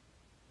are,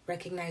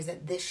 recognize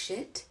that this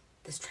shit,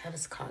 this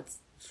Travis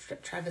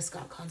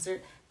Scott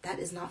concert, that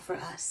is not for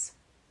us.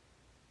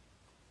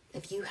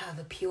 If you have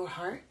a pure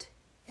heart,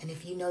 and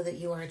if you know that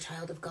you are a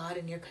child of God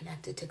and you're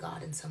connected to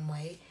God in some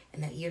way,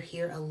 and that you're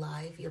here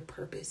alive, your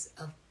purpose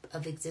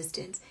of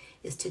existence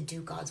is to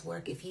do God's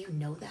work, if you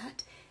know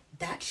that,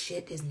 that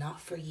shit is not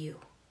for you.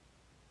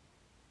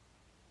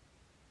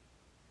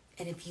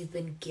 And if you've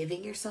been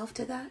giving yourself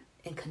to that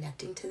and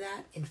connecting to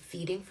that and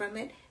feeding from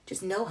it,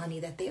 just know, honey,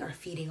 that they are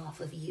feeding off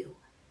of you.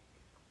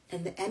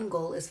 And the end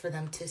goal is for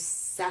them to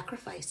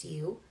sacrifice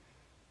you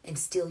and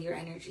steal your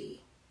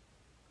energy.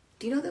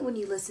 Do you know that when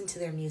you listen to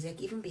their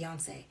music, even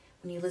Beyonce,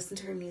 when you listen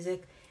to her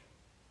music,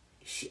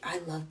 I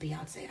love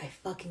Beyonce. I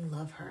fucking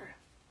love her.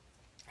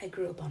 I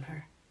grew up on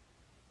her.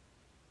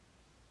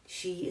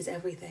 She is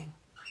everything.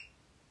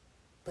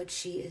 But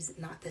she is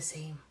not the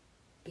same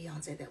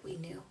Beyonce that we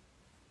knew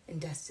in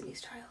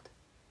Destiny's Child.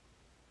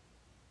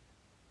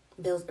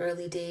 Those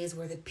early days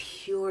were the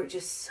pure,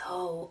 just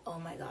so, oh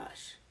my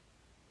gosh.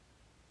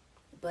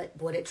 But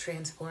what it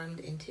transformed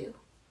into.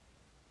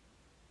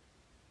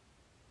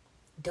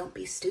 Don't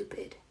be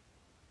stupid.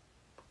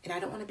 And I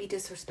don't want to be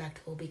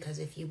disrespectful, because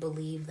if you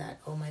believe that,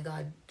 oh my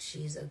God,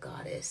 she's a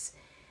goddess,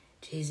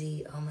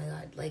 Jay-Z, oh my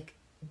God, like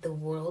the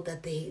world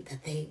that they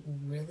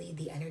really,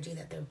 the energy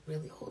that they're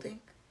really holding,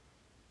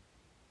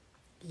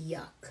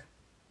 yuck.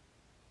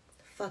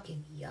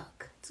 Fucking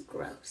yuck. It's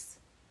gross.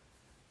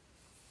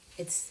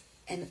 It's,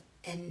 and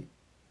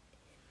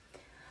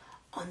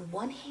on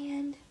one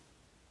hand,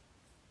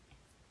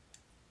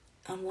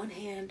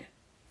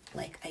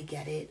 like, I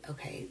get it.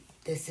 Okay,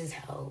 this is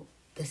how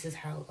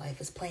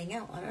life is playing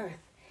out on Earth.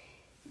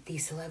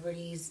 These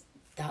celebrities,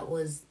 that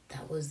was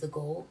the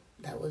goal.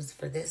 That was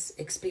for this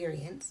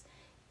experience.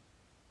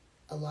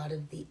 A lot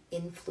of the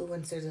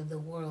influencers of the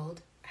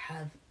world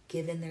have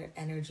given their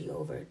energy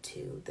over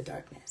to the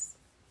darkness.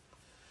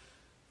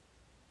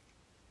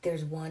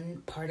 There's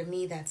one part of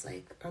me that's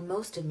like, or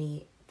most of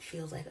me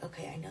feels like,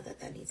 okay, I know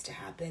that needs to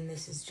happen.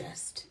 This is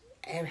just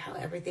how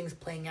everything's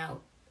playing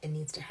out. It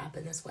needs to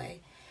happen this way.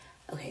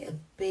 Okay, a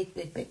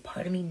big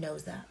part of me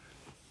knows that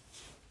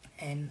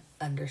and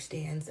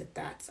understands that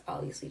that's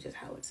obviously just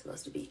how it's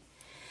supposed to be.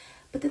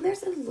 But then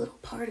there's a little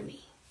part of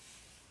me.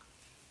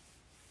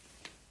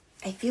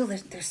 I feel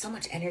there's so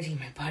much energy in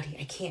my body,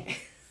 I can't.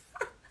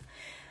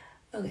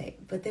 Okay,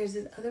 but there's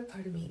this other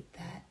part of me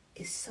that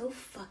is so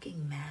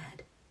fucking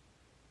mad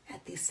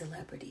at these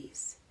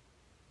celebrities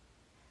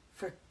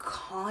for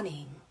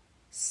conning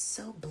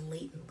so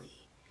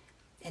blatantly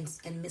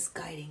and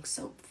misguiding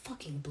so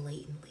fucking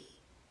blatantly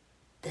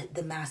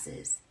the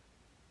masses.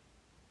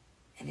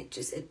 And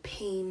it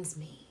pains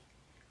me.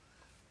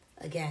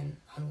 Again,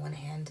 on one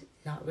hand,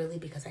 not really,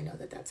 because I know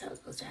that that's how it's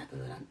supposed to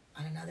happen,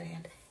 but on another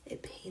hand,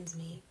 it pains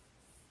me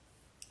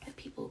that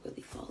people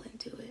really fall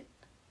into it.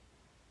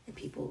 And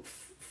people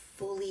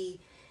fully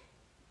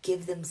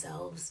give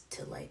themselves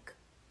to, like,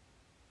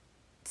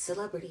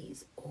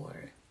 celebrities,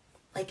 or,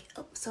 like,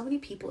 so many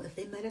people, if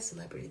they met a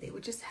celebrity, they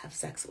would just have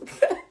sex with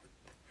them.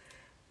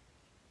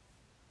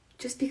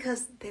 Just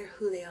because they're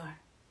who they are.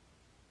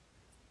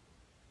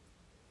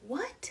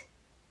 What?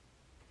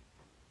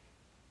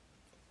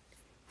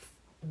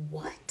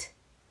 What?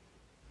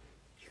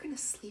 You're gonna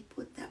sleep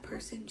with that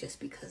person just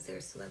because they're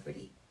a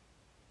celebrity?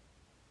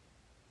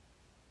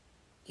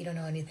 You don't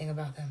know anything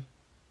about them.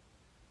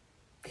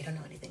 They don't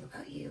know anything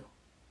about you.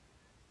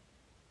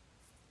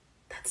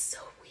 That's so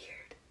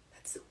weird.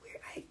 That's so weird.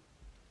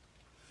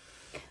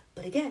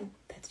 But again,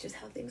 that's just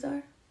how things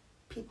are.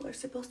 People are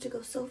supposed to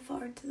go so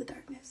far into the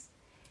darkness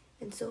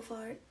and so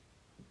far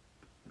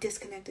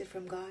disconnected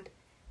from God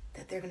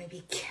that they're going to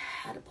be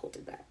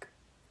catapulted back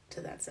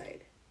to that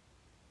side.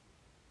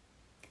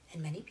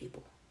 And many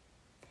people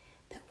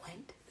that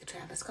went to the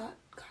Travis Scott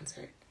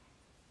concert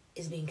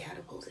is being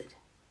catapulted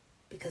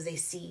because they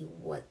see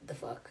what the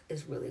fuck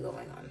is really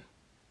going on.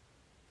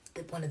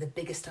 One of the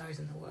biggest stars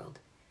in the world.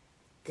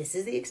 This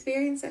is the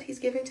experience that he's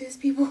giving to his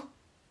people.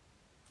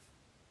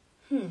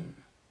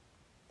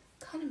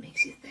 Kind of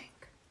makes you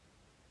think.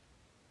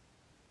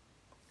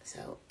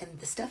 So, and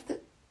the stuff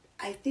that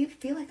I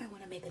feel like I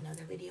want to make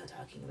another video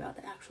talking about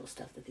the actual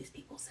stuff that these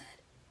people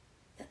said,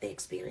 that they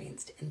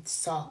experienced and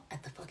saw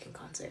at the fucking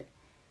concert.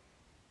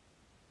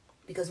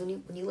 Because when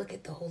you look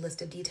at the whole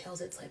list of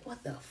details, it's like,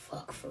 what the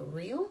fuck, for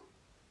real?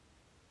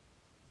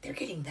 They're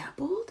getting that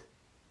bold?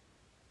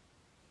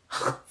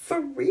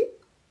 For real?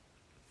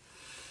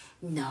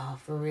 No,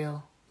 for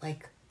real.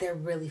 Like, they're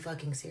really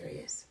fucking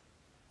serious.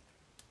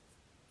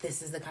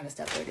 This is the kind of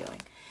stuff they're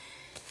doing.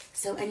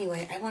 So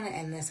anyway, I want to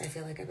end this. I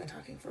feel like I've been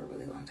talking for a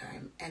really long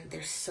time. And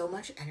there's so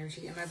much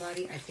energy in my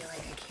body. I feel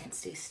like I can't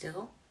stay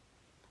still.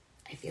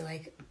 I feel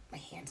like my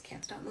hands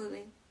can't stop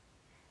moving.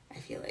 I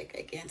feel like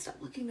I can't stop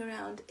looking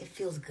around. It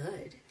feels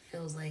good. It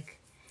feels like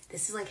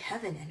this is like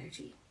heaven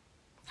energy.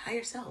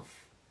 Higher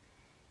self.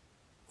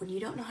 When you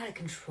don't know how to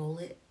control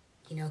it,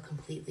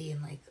 completely,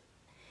 and like,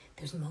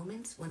 there's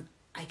moments when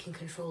I can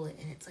control it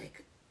and it's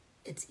like,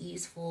 it's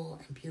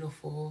easeful and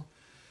beautiful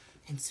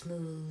and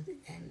smooth,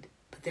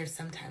 but there's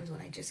sometimes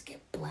when I just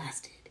get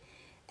blasted.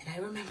 And I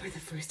remember the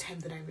first time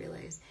that I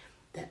realized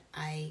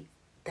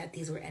that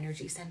these were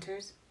energy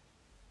centers.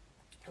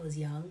 I was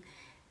young,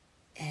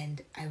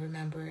 and I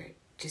remember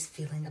just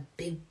feeling a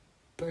big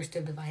burst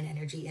of divine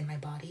energy in my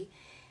body,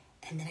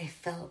 and then I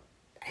felt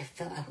I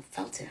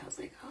felt it. I was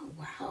like, oh,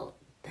 wow,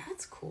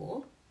 that's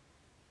cool.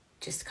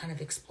 Just kind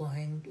of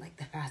exploring like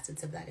the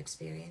facets of that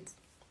experience.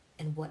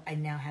 And what I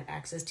now had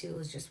access to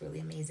was just really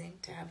amazing.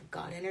 To have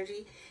God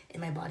energy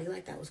in my body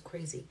like that was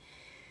crazy.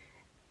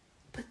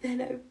 But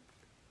then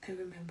I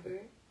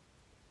remember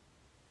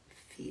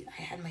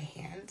I had my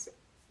hands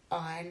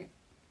on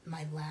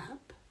my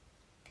lap,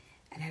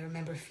 and I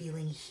remember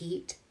feeling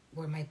heat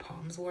where my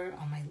palms were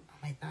on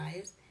my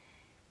thighs.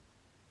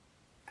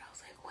 I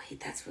was like, wait,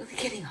 that's really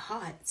getting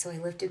hot. So I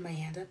lifted my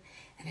hand up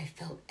and I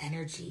felt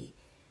energy.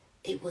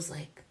 It was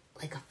like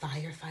a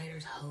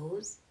firefighter's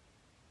hose.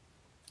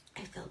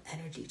 I felt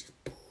energy just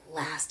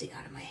blasting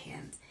out of my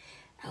hands.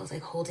 I was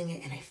like holding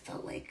it, and I was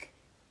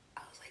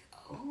like,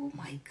 oh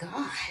my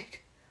God.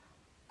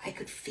 I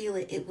could feel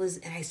it.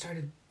 And I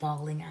started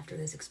bawling after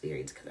this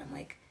experience because I'm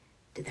like,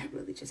 did that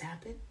really just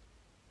happen?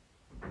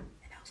 And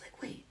I was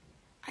like, wait,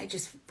 I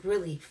just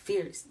really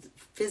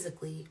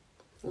physically,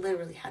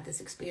 literally had this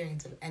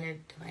experience of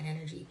divine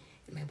energy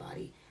in my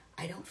body.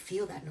 I don't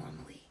feel that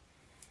normally.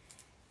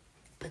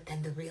 But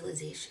then the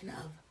realization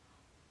of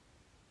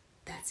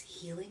that's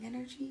healing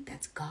energy,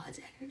 that's God's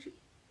energy.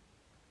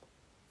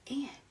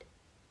 And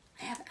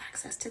I have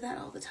access to that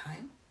all the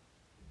time.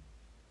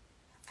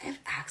 I have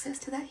access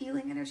to that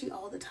healing energy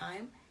all the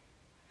time.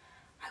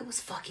 I was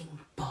fucking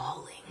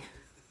bawling.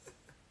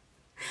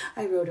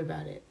 I wrote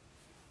about it.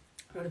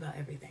 I wrote about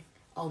everything.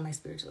 All my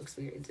spiritual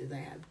experiences I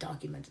have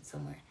documented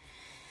somewhere.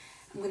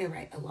 I'm going to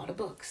write a lot of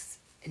books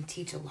and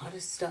teach a lot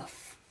of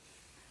stuff.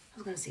 I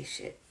was going to say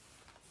shit.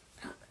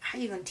 How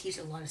are you going to teach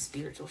a lot of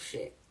spiritual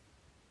shit?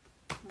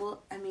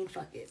 Well, I mean,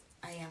 fuck it.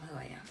 I am who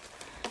I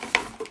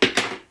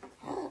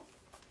am.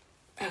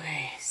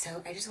 Okay,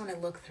 so I just want to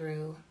look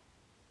through.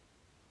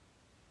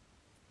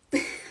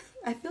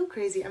 I feel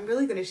crazy. I'm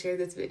really going to share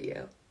this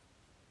video.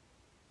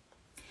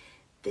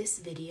 This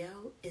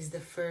video is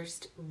the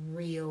first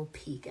real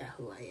peek at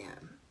who I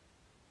am.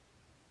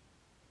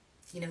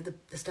 You know,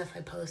 the stuff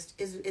I post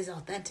is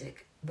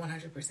authentic,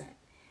 100%.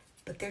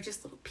 But they're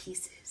just little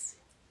pieces.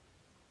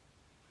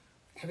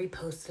 Every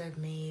post that I've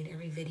made,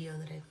 every video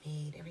that I've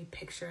made, every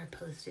picture I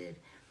posted,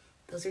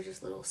 those are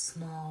just little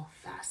small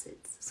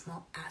facets,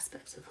 small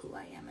aspects of who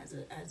I am as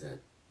a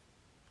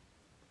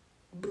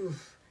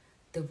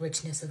the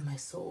richness of my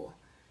soul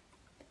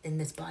in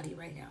this body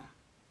right now.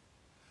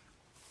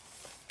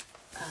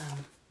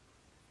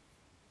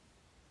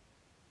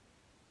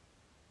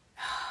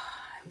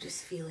 I'm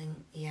just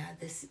feeling,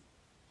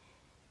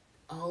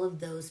 all of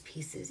those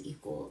pieces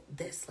equal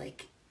this,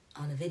 like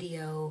on a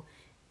video,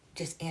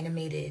 just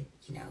animated,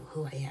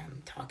 who I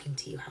am, talking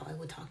to you how I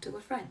would talk to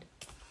a friend.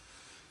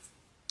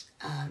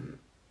 And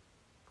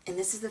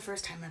this is the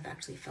first time I've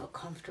actually felt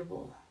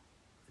comfortable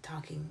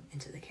talking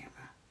into the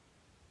camera.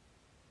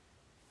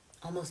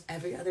 Almost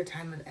every other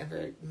time I've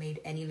ever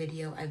made any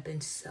video, I've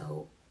been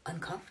so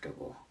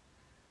uncomfortable.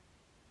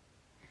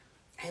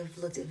 I've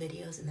looked at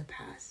videos in the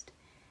past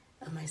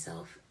of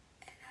myself,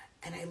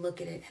 and I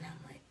look at it and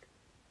I'm like,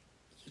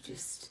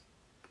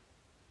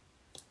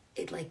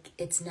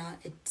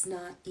 it's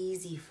not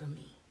easy for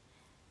me.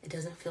 It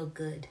doesn't feel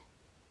good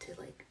to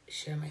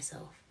share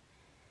myself,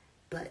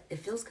 but it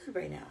feels good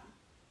right now.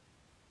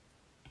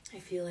 I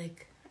feel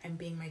like I'm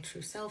being my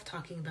true self,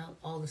 talking about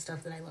all the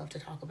stuff that I love to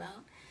talk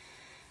about.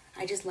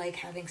 I just like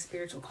having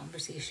spiritual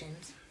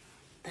conversations.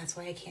 That's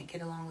why I can't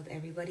get along with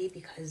everybody,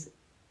 because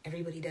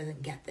everybody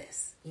doesn't get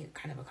this,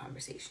 kind of a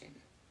conversation,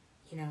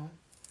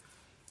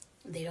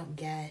 They don't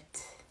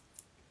get,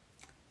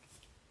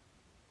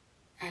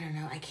 I don't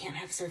know, I can't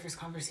have surface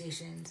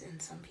conversations,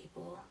 and some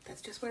people,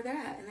 that's just where they're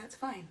at, and that's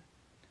fine.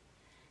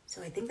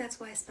 So I think that's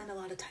why I spend a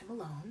lot of time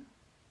alone.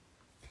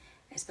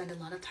 I spend a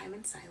lot of time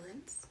in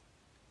silence,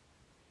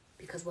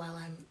 because while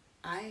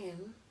I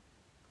am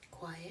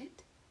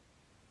quiet,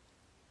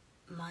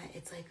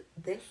 it's like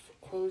this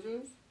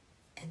closes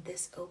and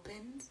this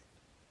opens,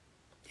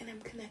 and I'm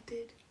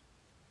connected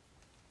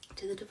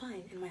to the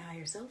divine in my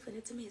higher self, and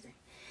it's amazing.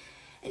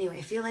 Anyway,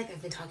 I feel like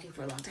I've been talking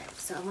for a long time,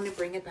 so I want to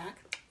bring it back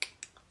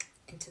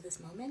into this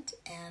moment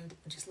and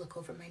just look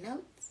over my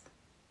notes,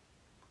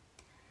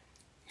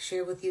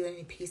 share with you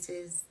any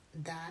pieces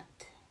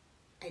that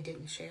I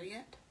didn't share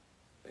yet,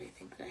 but I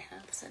think that I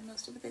have said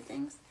most of the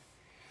things.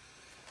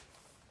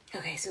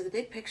 Okay, so the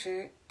big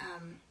picture,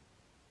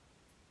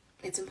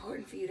 it's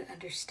important for you to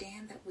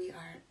understand that we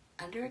are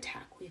under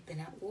attack. We've been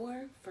at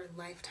war for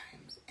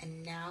lifetimes,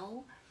 and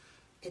now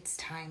it's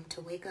time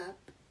to wake up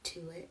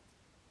to it,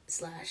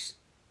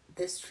 /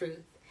 this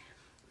truth,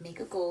 make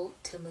a goal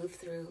to move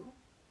through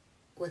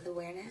with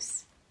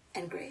awareness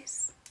and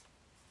grace.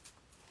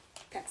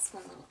 That's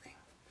one little thing.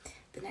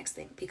 The next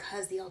thing,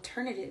 because the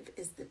alternative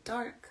is the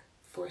dark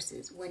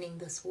forces winning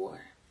this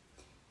war,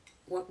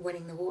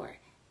 winning the war.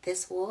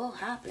 This will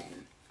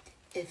happen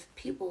if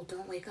people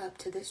don't wake up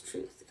to this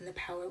truth and the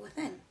power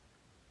within.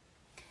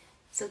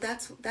 So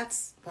that's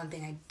one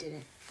thing I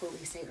didn't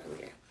fully say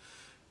earlier.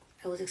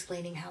 I was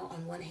explaining how,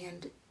 on one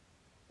hand,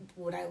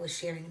 what I was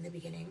sharing in the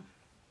beginning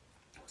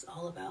was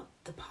all about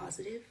the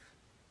positive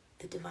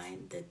the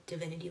divine, the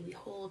divinity we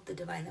hold, the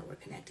divine that we're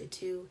connected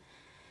to,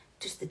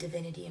 just the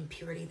divinity and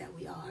purity that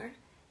we are.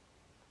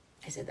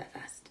 I said that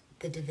fast.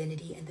 The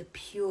divinity and the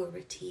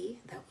purity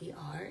that we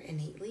are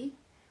innately,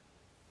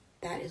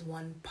 that is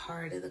one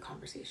part of the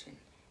conversation.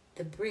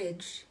 The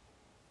bridge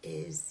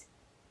is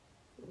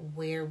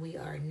where we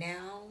are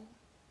now,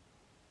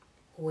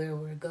 where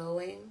we're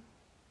going,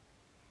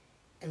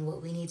 and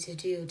what we need to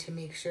do to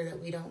make sure that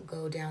we don't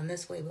go down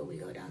this way, but we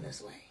go down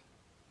this way.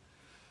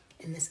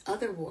 And this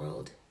other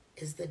world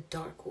is the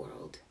dark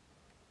world,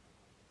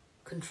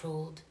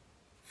 controlled,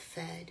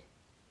 fed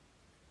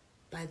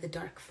by the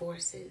dark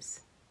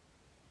forces.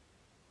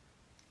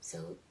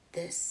 So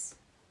this,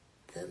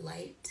 the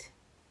light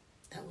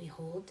that we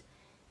hold,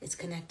 is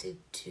connected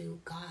to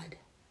God.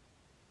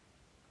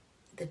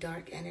 The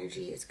dark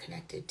energy is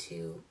connected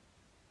to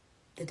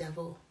the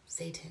devil,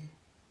 Satan.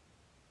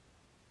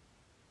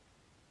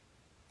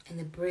 And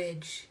the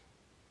bridge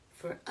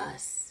for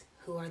us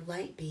who are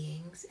light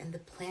beings, and the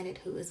planet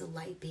who is a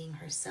light being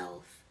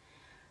herself,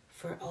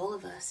 for all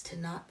of us to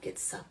not get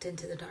sucked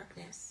into the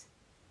darkness,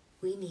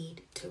 we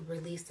need to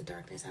release the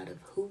darkness out of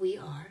who we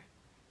are,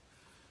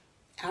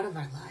 out of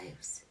our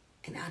lives,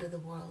 and out of the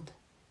world,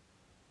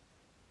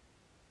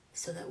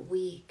 so that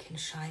we can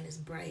shine as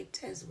bright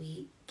as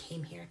we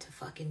came here to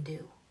fucking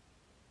do.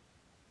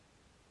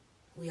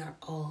 We are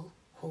all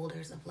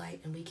holders of light,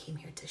 and we came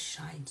here to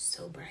shine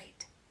so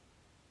bright.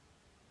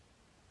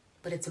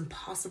 But it's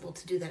impossible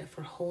to do that if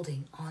we're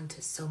holding on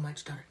to so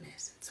much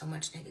darkness, so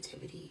much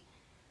negativity.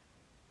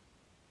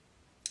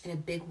 In a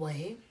big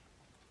way,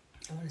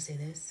 I want to say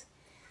this,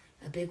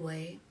 a big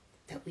way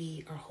that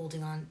we are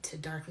holding on to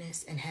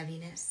darkness and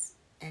heaviness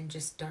and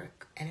just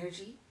dark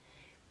energy,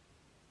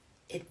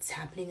 it's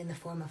happening in the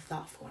form of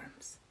thought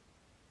forms.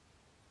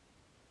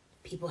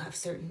 People have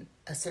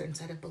a certain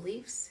set of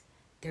beliefs.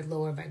 They're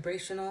lower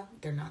vibrational.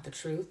 They're not the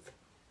truth.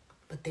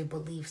 But they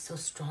believe so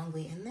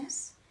strongly in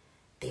this.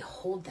 They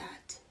hold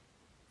that.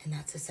 And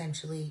that's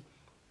essentially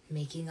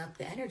making up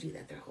the energy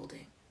that they're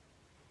holding.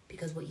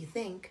 Because what you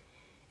think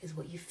is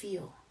what you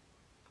feel.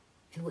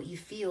 And what you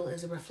feel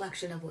is a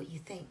reflection of what you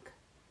think.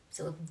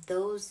 So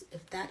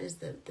if that is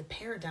the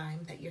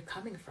paradigm that you're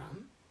coming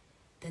from,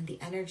 then the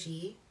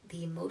energy,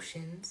 the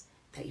emotions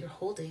that you're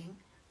holding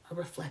are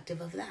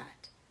reflective of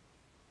that.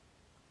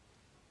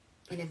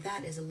 And if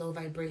that is a low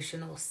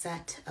vibrational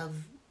set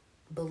of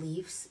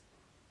beliefs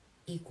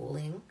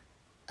equaling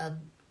a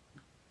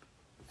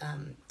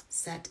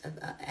set of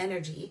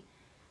energy,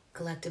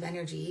 collective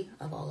energy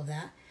of all of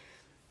that,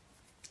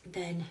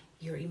 then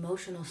your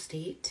emotional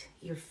state,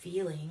 your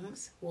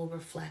feelings will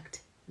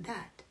reflect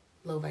that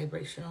low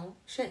vibrational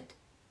shit.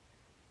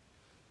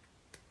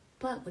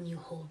 But when you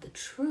hold the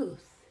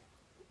truth,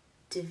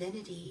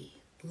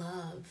 divinity,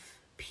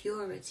 love,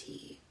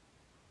 purity,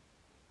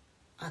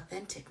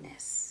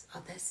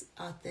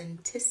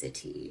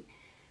 authenticity,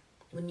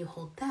 when you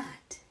hold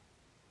that,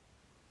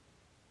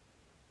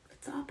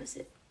 it's the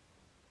opposite.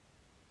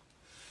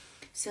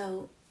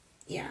 So,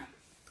 yeah,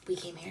 we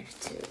came here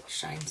to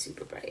shine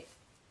super bright.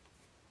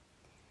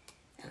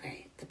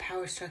 Okay, the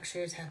power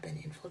structures have been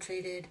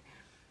infiltrated.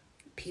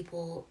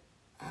 People,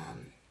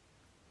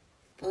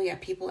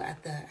 people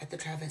at the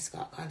Travis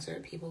Scott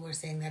concert, people were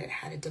saying that it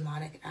had a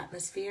demonic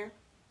atmosphere.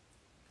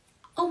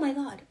 Oh my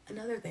God,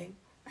 another thing.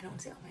 I don't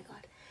say oh my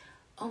God.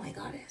 Oh my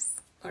goddess,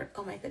 or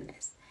oh my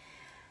goodness.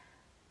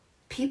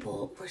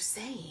 People were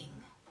saying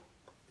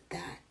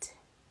that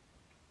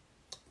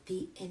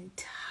the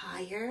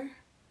entire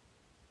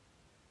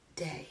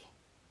day,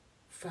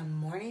 from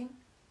morning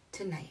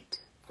to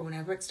night, or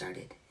whenever it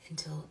started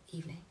until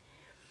evening,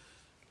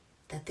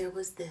 that there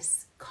was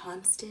this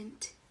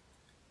constant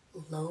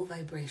low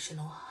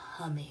vibrational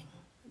humming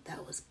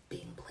that was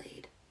being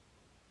played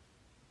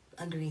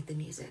underneath the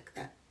music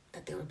that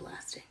they were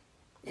blasting.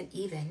 And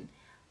even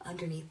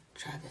underneath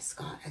Travis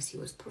Scott as he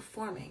was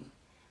performing,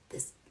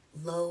 this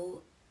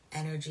low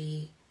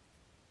energy,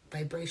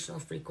 vibrational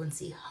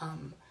frequency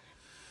hum.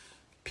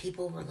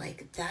 People were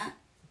like, that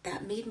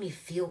made me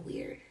feel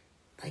weird.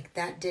 Like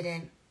that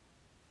didn't,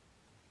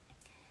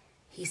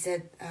 he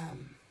said,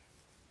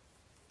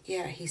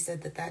 he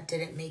said that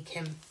didn't make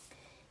him,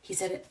 he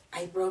said,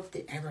 I wrote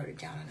it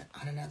down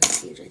on another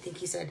page. I think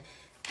he said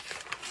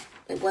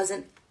it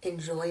wasn't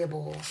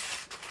enjoyable.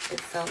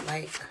 It felt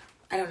like,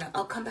 I don't know.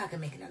 I'll come back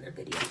and make another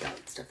video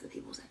about stuff that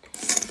people said.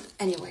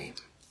 Anyway,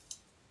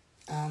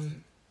 I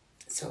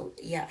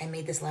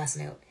made this last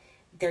note.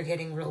 They're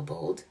getting real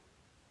bold.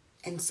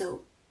 And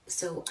so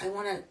I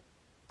want to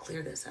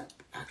clear this up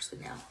actually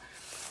now.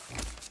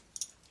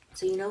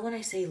 So when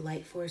I say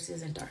light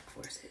forces and dark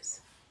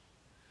forces,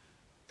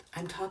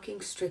 I'm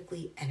talking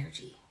strictly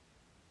energy.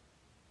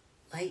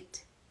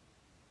 Light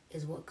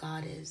is what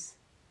God is.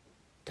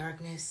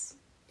 Darkness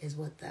is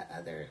what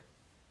the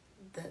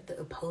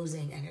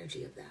opposing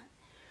energy of that.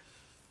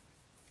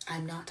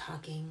 I'm not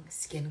talking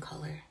skin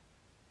color.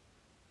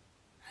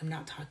 I'm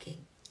not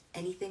talking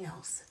anything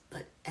else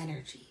but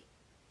energy.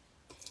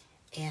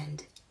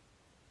 And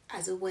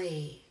as a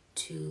way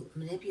to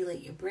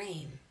manipulate your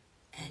brain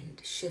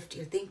and shift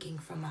your thinking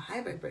from a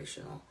high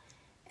vibrational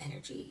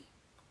energy,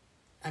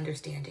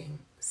 understanding,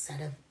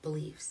 set of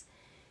beliefs.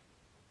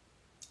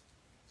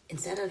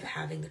 Instead of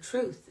having the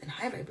truth and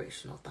high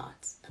vibrational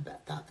thought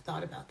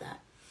about that,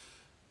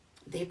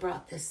 they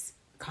brought this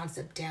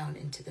concept down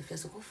into the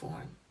physical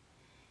form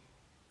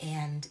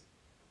and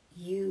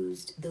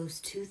used those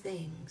two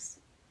things,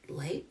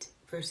 light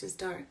versus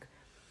dark.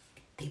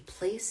 They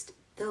placed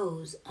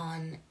those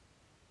on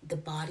the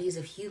bodies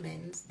of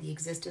humans, the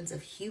existence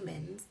of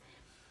humans,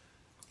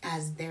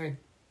 as their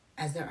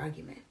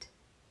argument.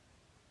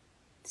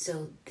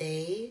 So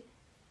they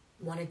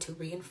wanted to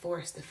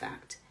reinforce the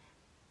fact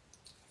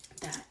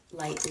that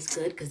light is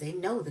good because they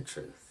know the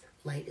truth.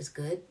 Light is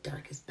good,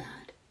 dark is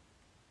bad.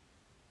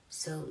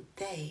 So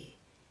they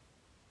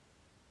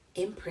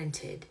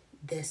imprinted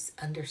this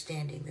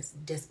understanding, this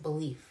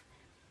disbelief,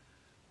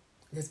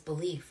 this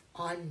belief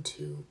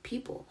onto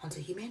people,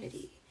 onto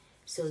humanity.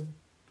 So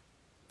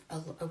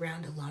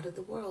around a lot of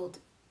the world,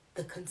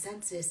 the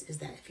consensus is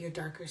that if you're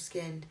darker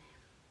skinned,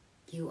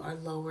 you are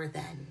lower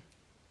than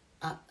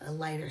a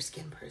lighter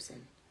skinned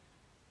person.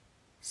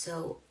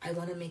 So I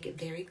want to make it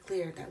very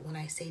clear that when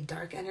I say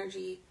dark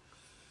energy,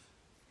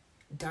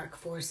 dark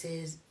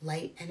forces,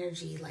 light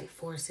energy, light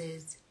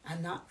forces,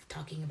 I'm not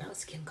talking about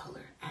skin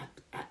color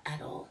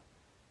at all.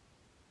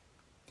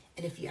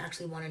 And if you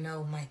actually want to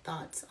know my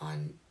thoughts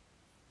on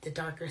the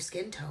darker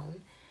skin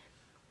tone,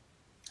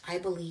 I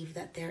believe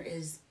that there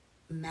is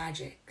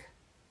magic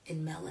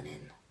in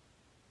melanin.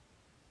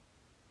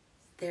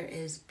 There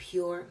is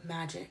pure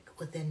magic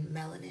within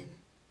melanin,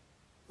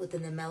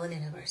 within the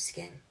melanin of our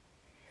skin.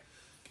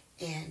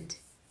 And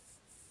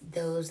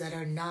those that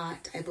are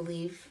not, I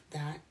believe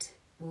that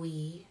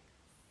we,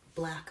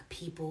 Black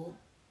people,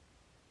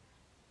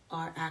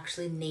 are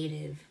actually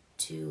native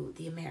to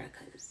the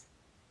Americas.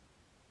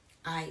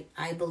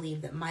 I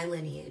believe that my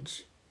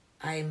lineage,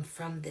 I am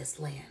from this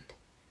land.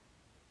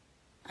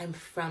 I'm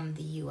from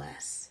the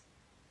U.S.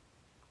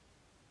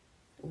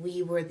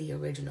 We were the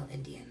original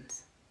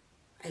Indians.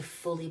 I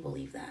fully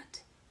believe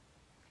that.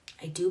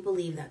 I do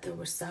believe that there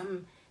were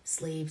some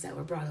slaves that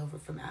were brought over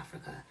from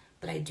Africa,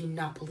 but I do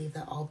not believe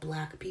that all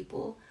Black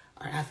people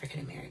are African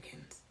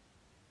Americans.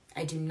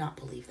 I do not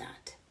believe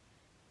that.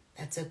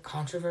 That's a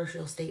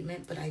controversial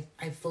statement, but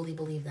I fully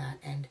believe that.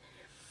 And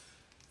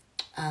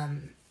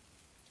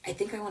I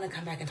think I want to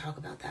come back and talk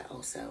about that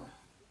also.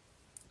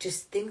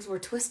 Just things were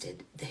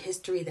twisted. The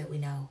history that we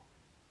know,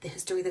 the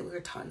history that we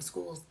were taught in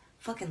schools,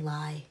 fucking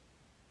lie.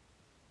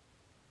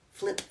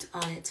 Flipped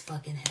on its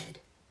fucking head.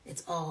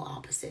 It's all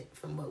opposite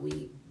from what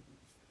we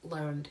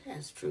learned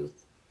as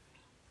truth.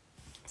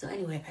 So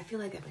anyway, I feel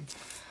like I've been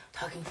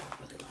talking for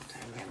a really long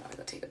time. I want to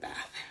go take a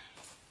bath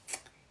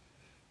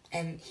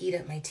and heat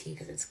up my tea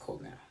because it's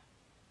cold now.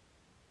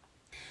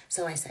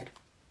 So I said,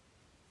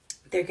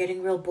 they're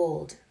getting real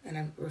bold, and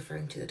I'm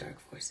referring to the dark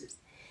forces.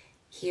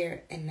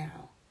 Here and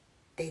now,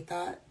 they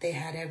thought they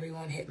had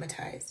everyone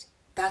hypnotized.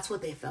 That's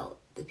what they felt.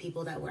 The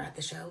people that were at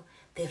the show,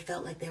 they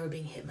felt like they were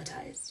being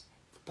hypnotized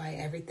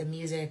by the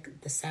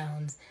music, the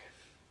sounds,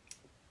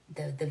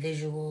 the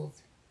visuals,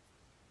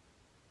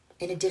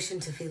 in addition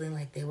to feeling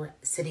like they were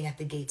sitting at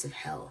the gates of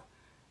hell.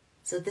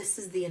 So this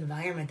is the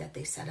environment that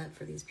they set up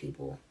for these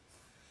people,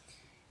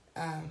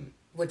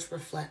 which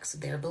reflects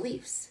their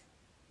beliefs.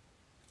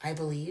 I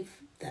believe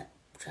that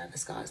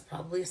Travis Scott is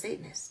probably a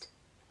Satanist.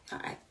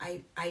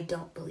 I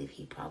don't believe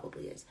he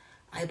probably is.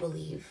 I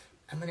believe,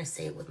 I'm going to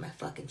say it with my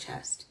fucking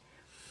chest,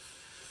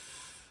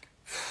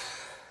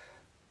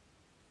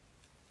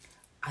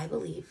 I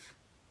believe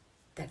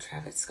that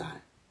Travis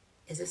Scott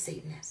is a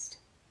Satanist.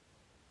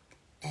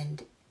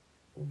 And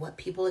what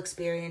people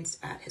experienced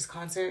at his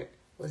concert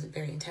was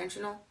very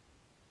intentional.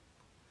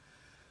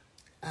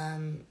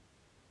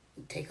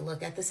 Take a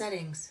look at the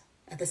setting,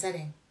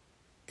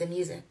 the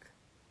music,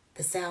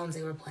 the sounds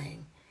they were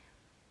playing,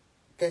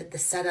 the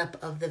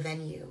setup of the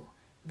venue,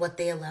 what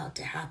they allowed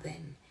to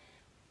happen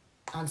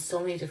on so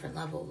many different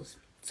levels,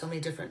 so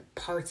many different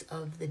parts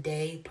of the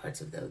day,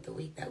 parts of the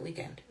week, that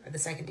weekend, or the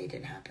second day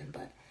didn't happen,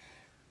 but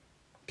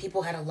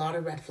people had a lot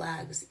of red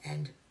flags.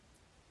 And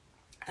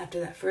after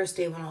that first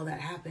day when all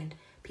that happened,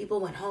 people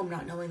went home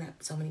not knowing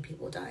that so many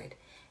people died.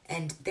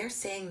 And they're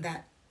saying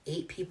that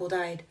 8 people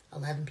died,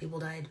 11 people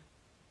died.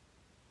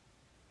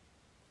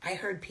 I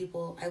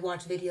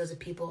watched videos of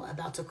people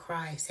about to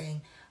cry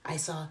saying, I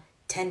saw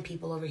 10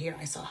 people over here.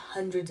 I saw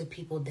hundreds of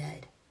people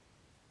dead.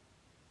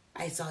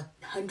 I saw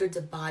hundreds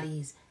of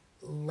bodies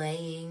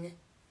laying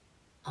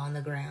on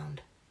the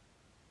ground.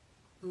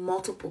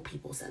 Multiple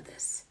people said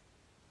this.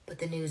 But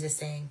the news is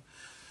saying,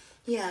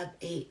 yeah,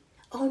 8.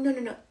 Oh,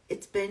 no.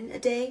 It's been a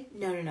day?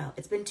 No.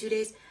 It's been 2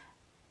 days.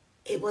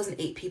 It wasn't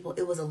 8 people.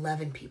 It was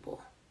 11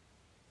 people.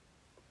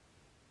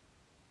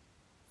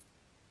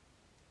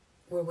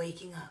 We're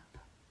waking up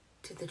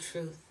to the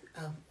truth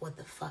of what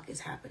the fuck is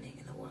happening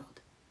in the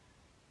world.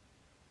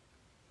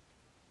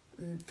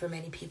 For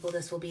many people,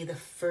 this will be the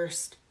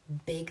first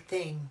big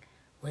thing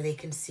where they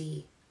can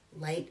see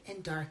light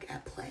and dark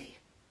at play.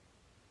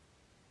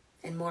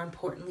 And more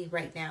importantly,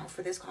 right now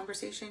for this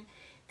conversation,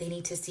 They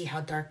need to see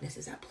how darkness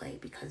is at play,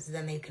 because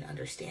then they can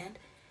understand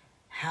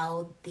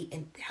how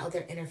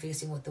they're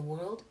interfacing with the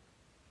world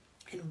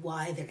and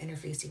why they're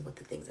interfacing with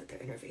the things that they're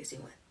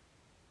interfacing with.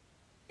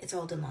 It's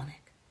all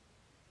demonic.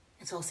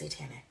 It's all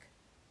satanic.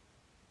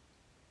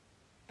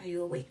 Are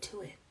you awake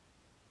to it?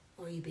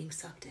 Or are you being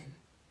sucked in?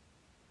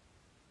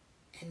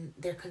 And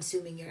they're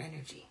consuming your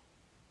energy.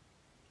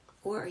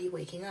 Or are you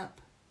waking up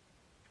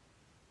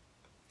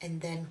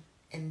and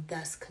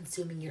thus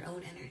consuming your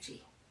own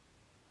energy?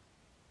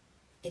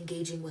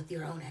 Engaging with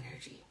your own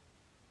energy.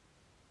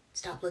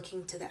 Stop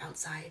looking to the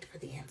outside for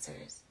the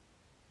answers.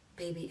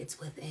 Baby, it's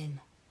within.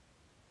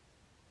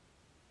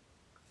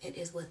 It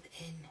is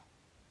within.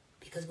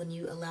 Because when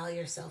you allow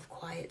yourself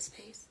quiet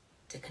space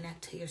to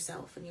connect to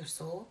yourself and your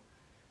soul,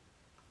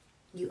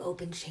 you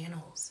open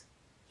channels.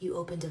 You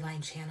open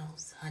divine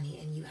channels, honey,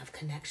 and you have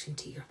connection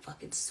to your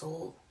fucking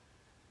soul,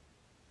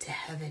 to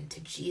heaven, to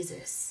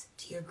Jesus,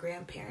 to your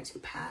grandparents who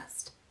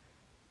passed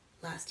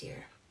last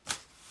year.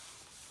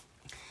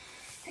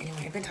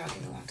 Anyway, I've been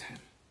talking a long time.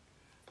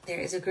 There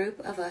is a group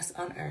of us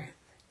on earth.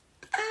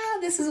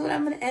 This is what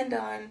I'm going to end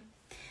on.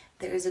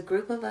 There is a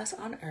group of us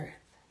on earth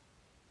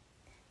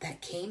that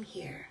came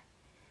here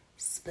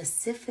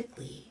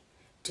specifically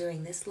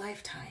during this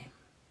lifetime,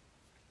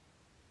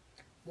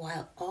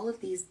 while all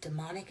of these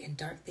demonic and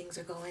dark things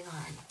are going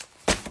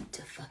on,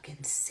 to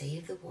fucking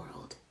save the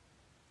world.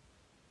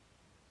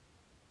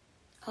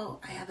 Oh,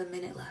 I have a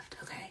minute left,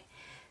 okay?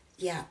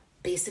 Yeah,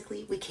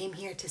 basically, we came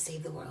here to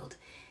save the world.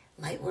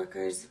 Light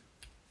workers,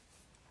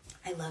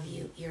 I love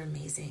you. You're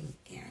amazing.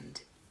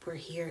 And we're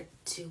here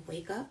to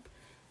wake up,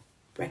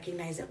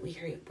 recognize that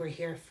we're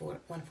here for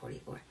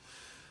 144.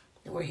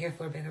 That we're here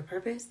for a bigger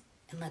purpose.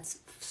 And let's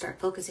start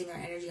focusing our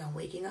energy on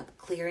waking up,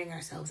 clearing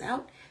ourselves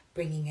out,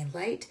 bringing in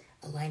light,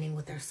 aligning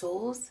with our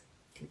souls,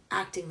 and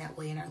acting that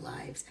way in our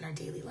lives, in our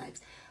daily lives.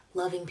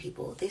 Loving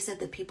people. They said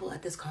that people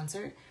at this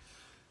concert,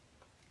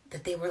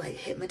 that they were like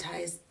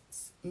hypnotized.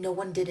 No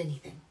one did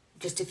anything.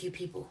 Just a few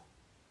people.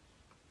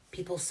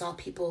 People saw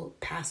people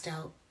passed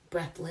out,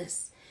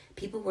 breathless.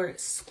 People were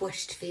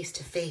squished face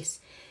to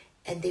face.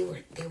 And they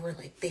were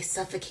like, they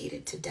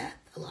suffocated to death,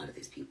 a lot of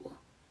these people.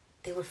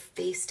 They were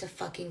face to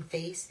fucking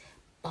face,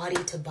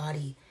 body to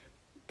body.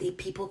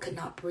 People could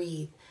not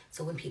breathe.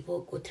 So when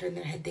people would turn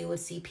their head, they would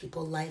see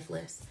people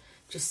lifeless,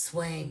 just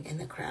swaying in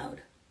the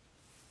crowd.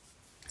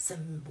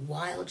 Some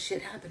wild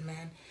shit happened,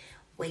 man.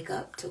 Wake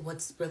up to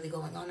what's really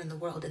going on in the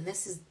world. And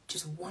this is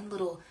just one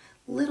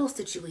little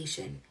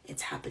situation.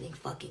 It's happening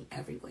fucking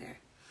everywhere.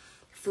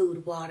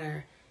 Food,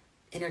 water,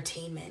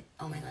 entertainment.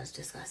 Oh my God, it's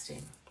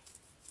disgusting.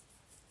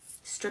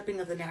 Stripping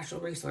of the natural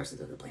resources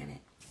of the planet.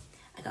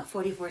 I got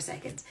 44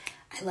 seconds.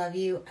 I love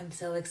you. I'm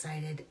so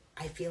excited.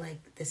 I feel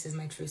like this is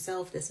my true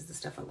self. This is the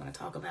stuff I want to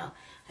talk about.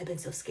 I've been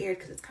so scared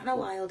because it's kind of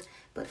wild,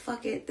 but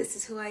fuck it. This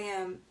is who I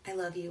am. I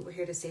love you. We're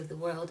here to save the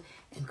world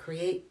and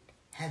create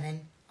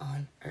heaven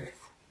on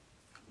earth.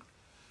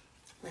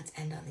 Let's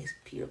end on these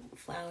beautiful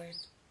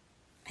flowers.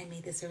 I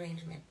made this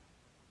arrangement.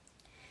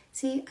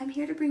 See, I'm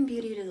here to bring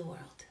beauty to the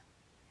world.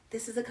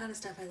 This is the kind of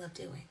stuff I love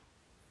doing.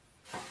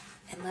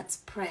 And let's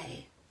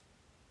pray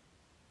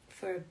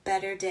for a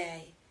better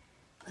day.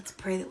 Let's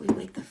pray that we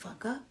wake the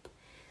fuck up,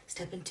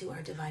 step into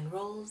our divine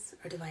roles,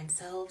 our divine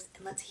selves,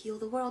 and let's heal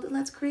the world and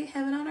let's create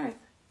heaven on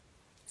earth.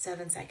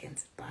 7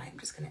 seconds. Bye. I'm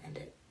just going to end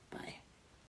it. Bye.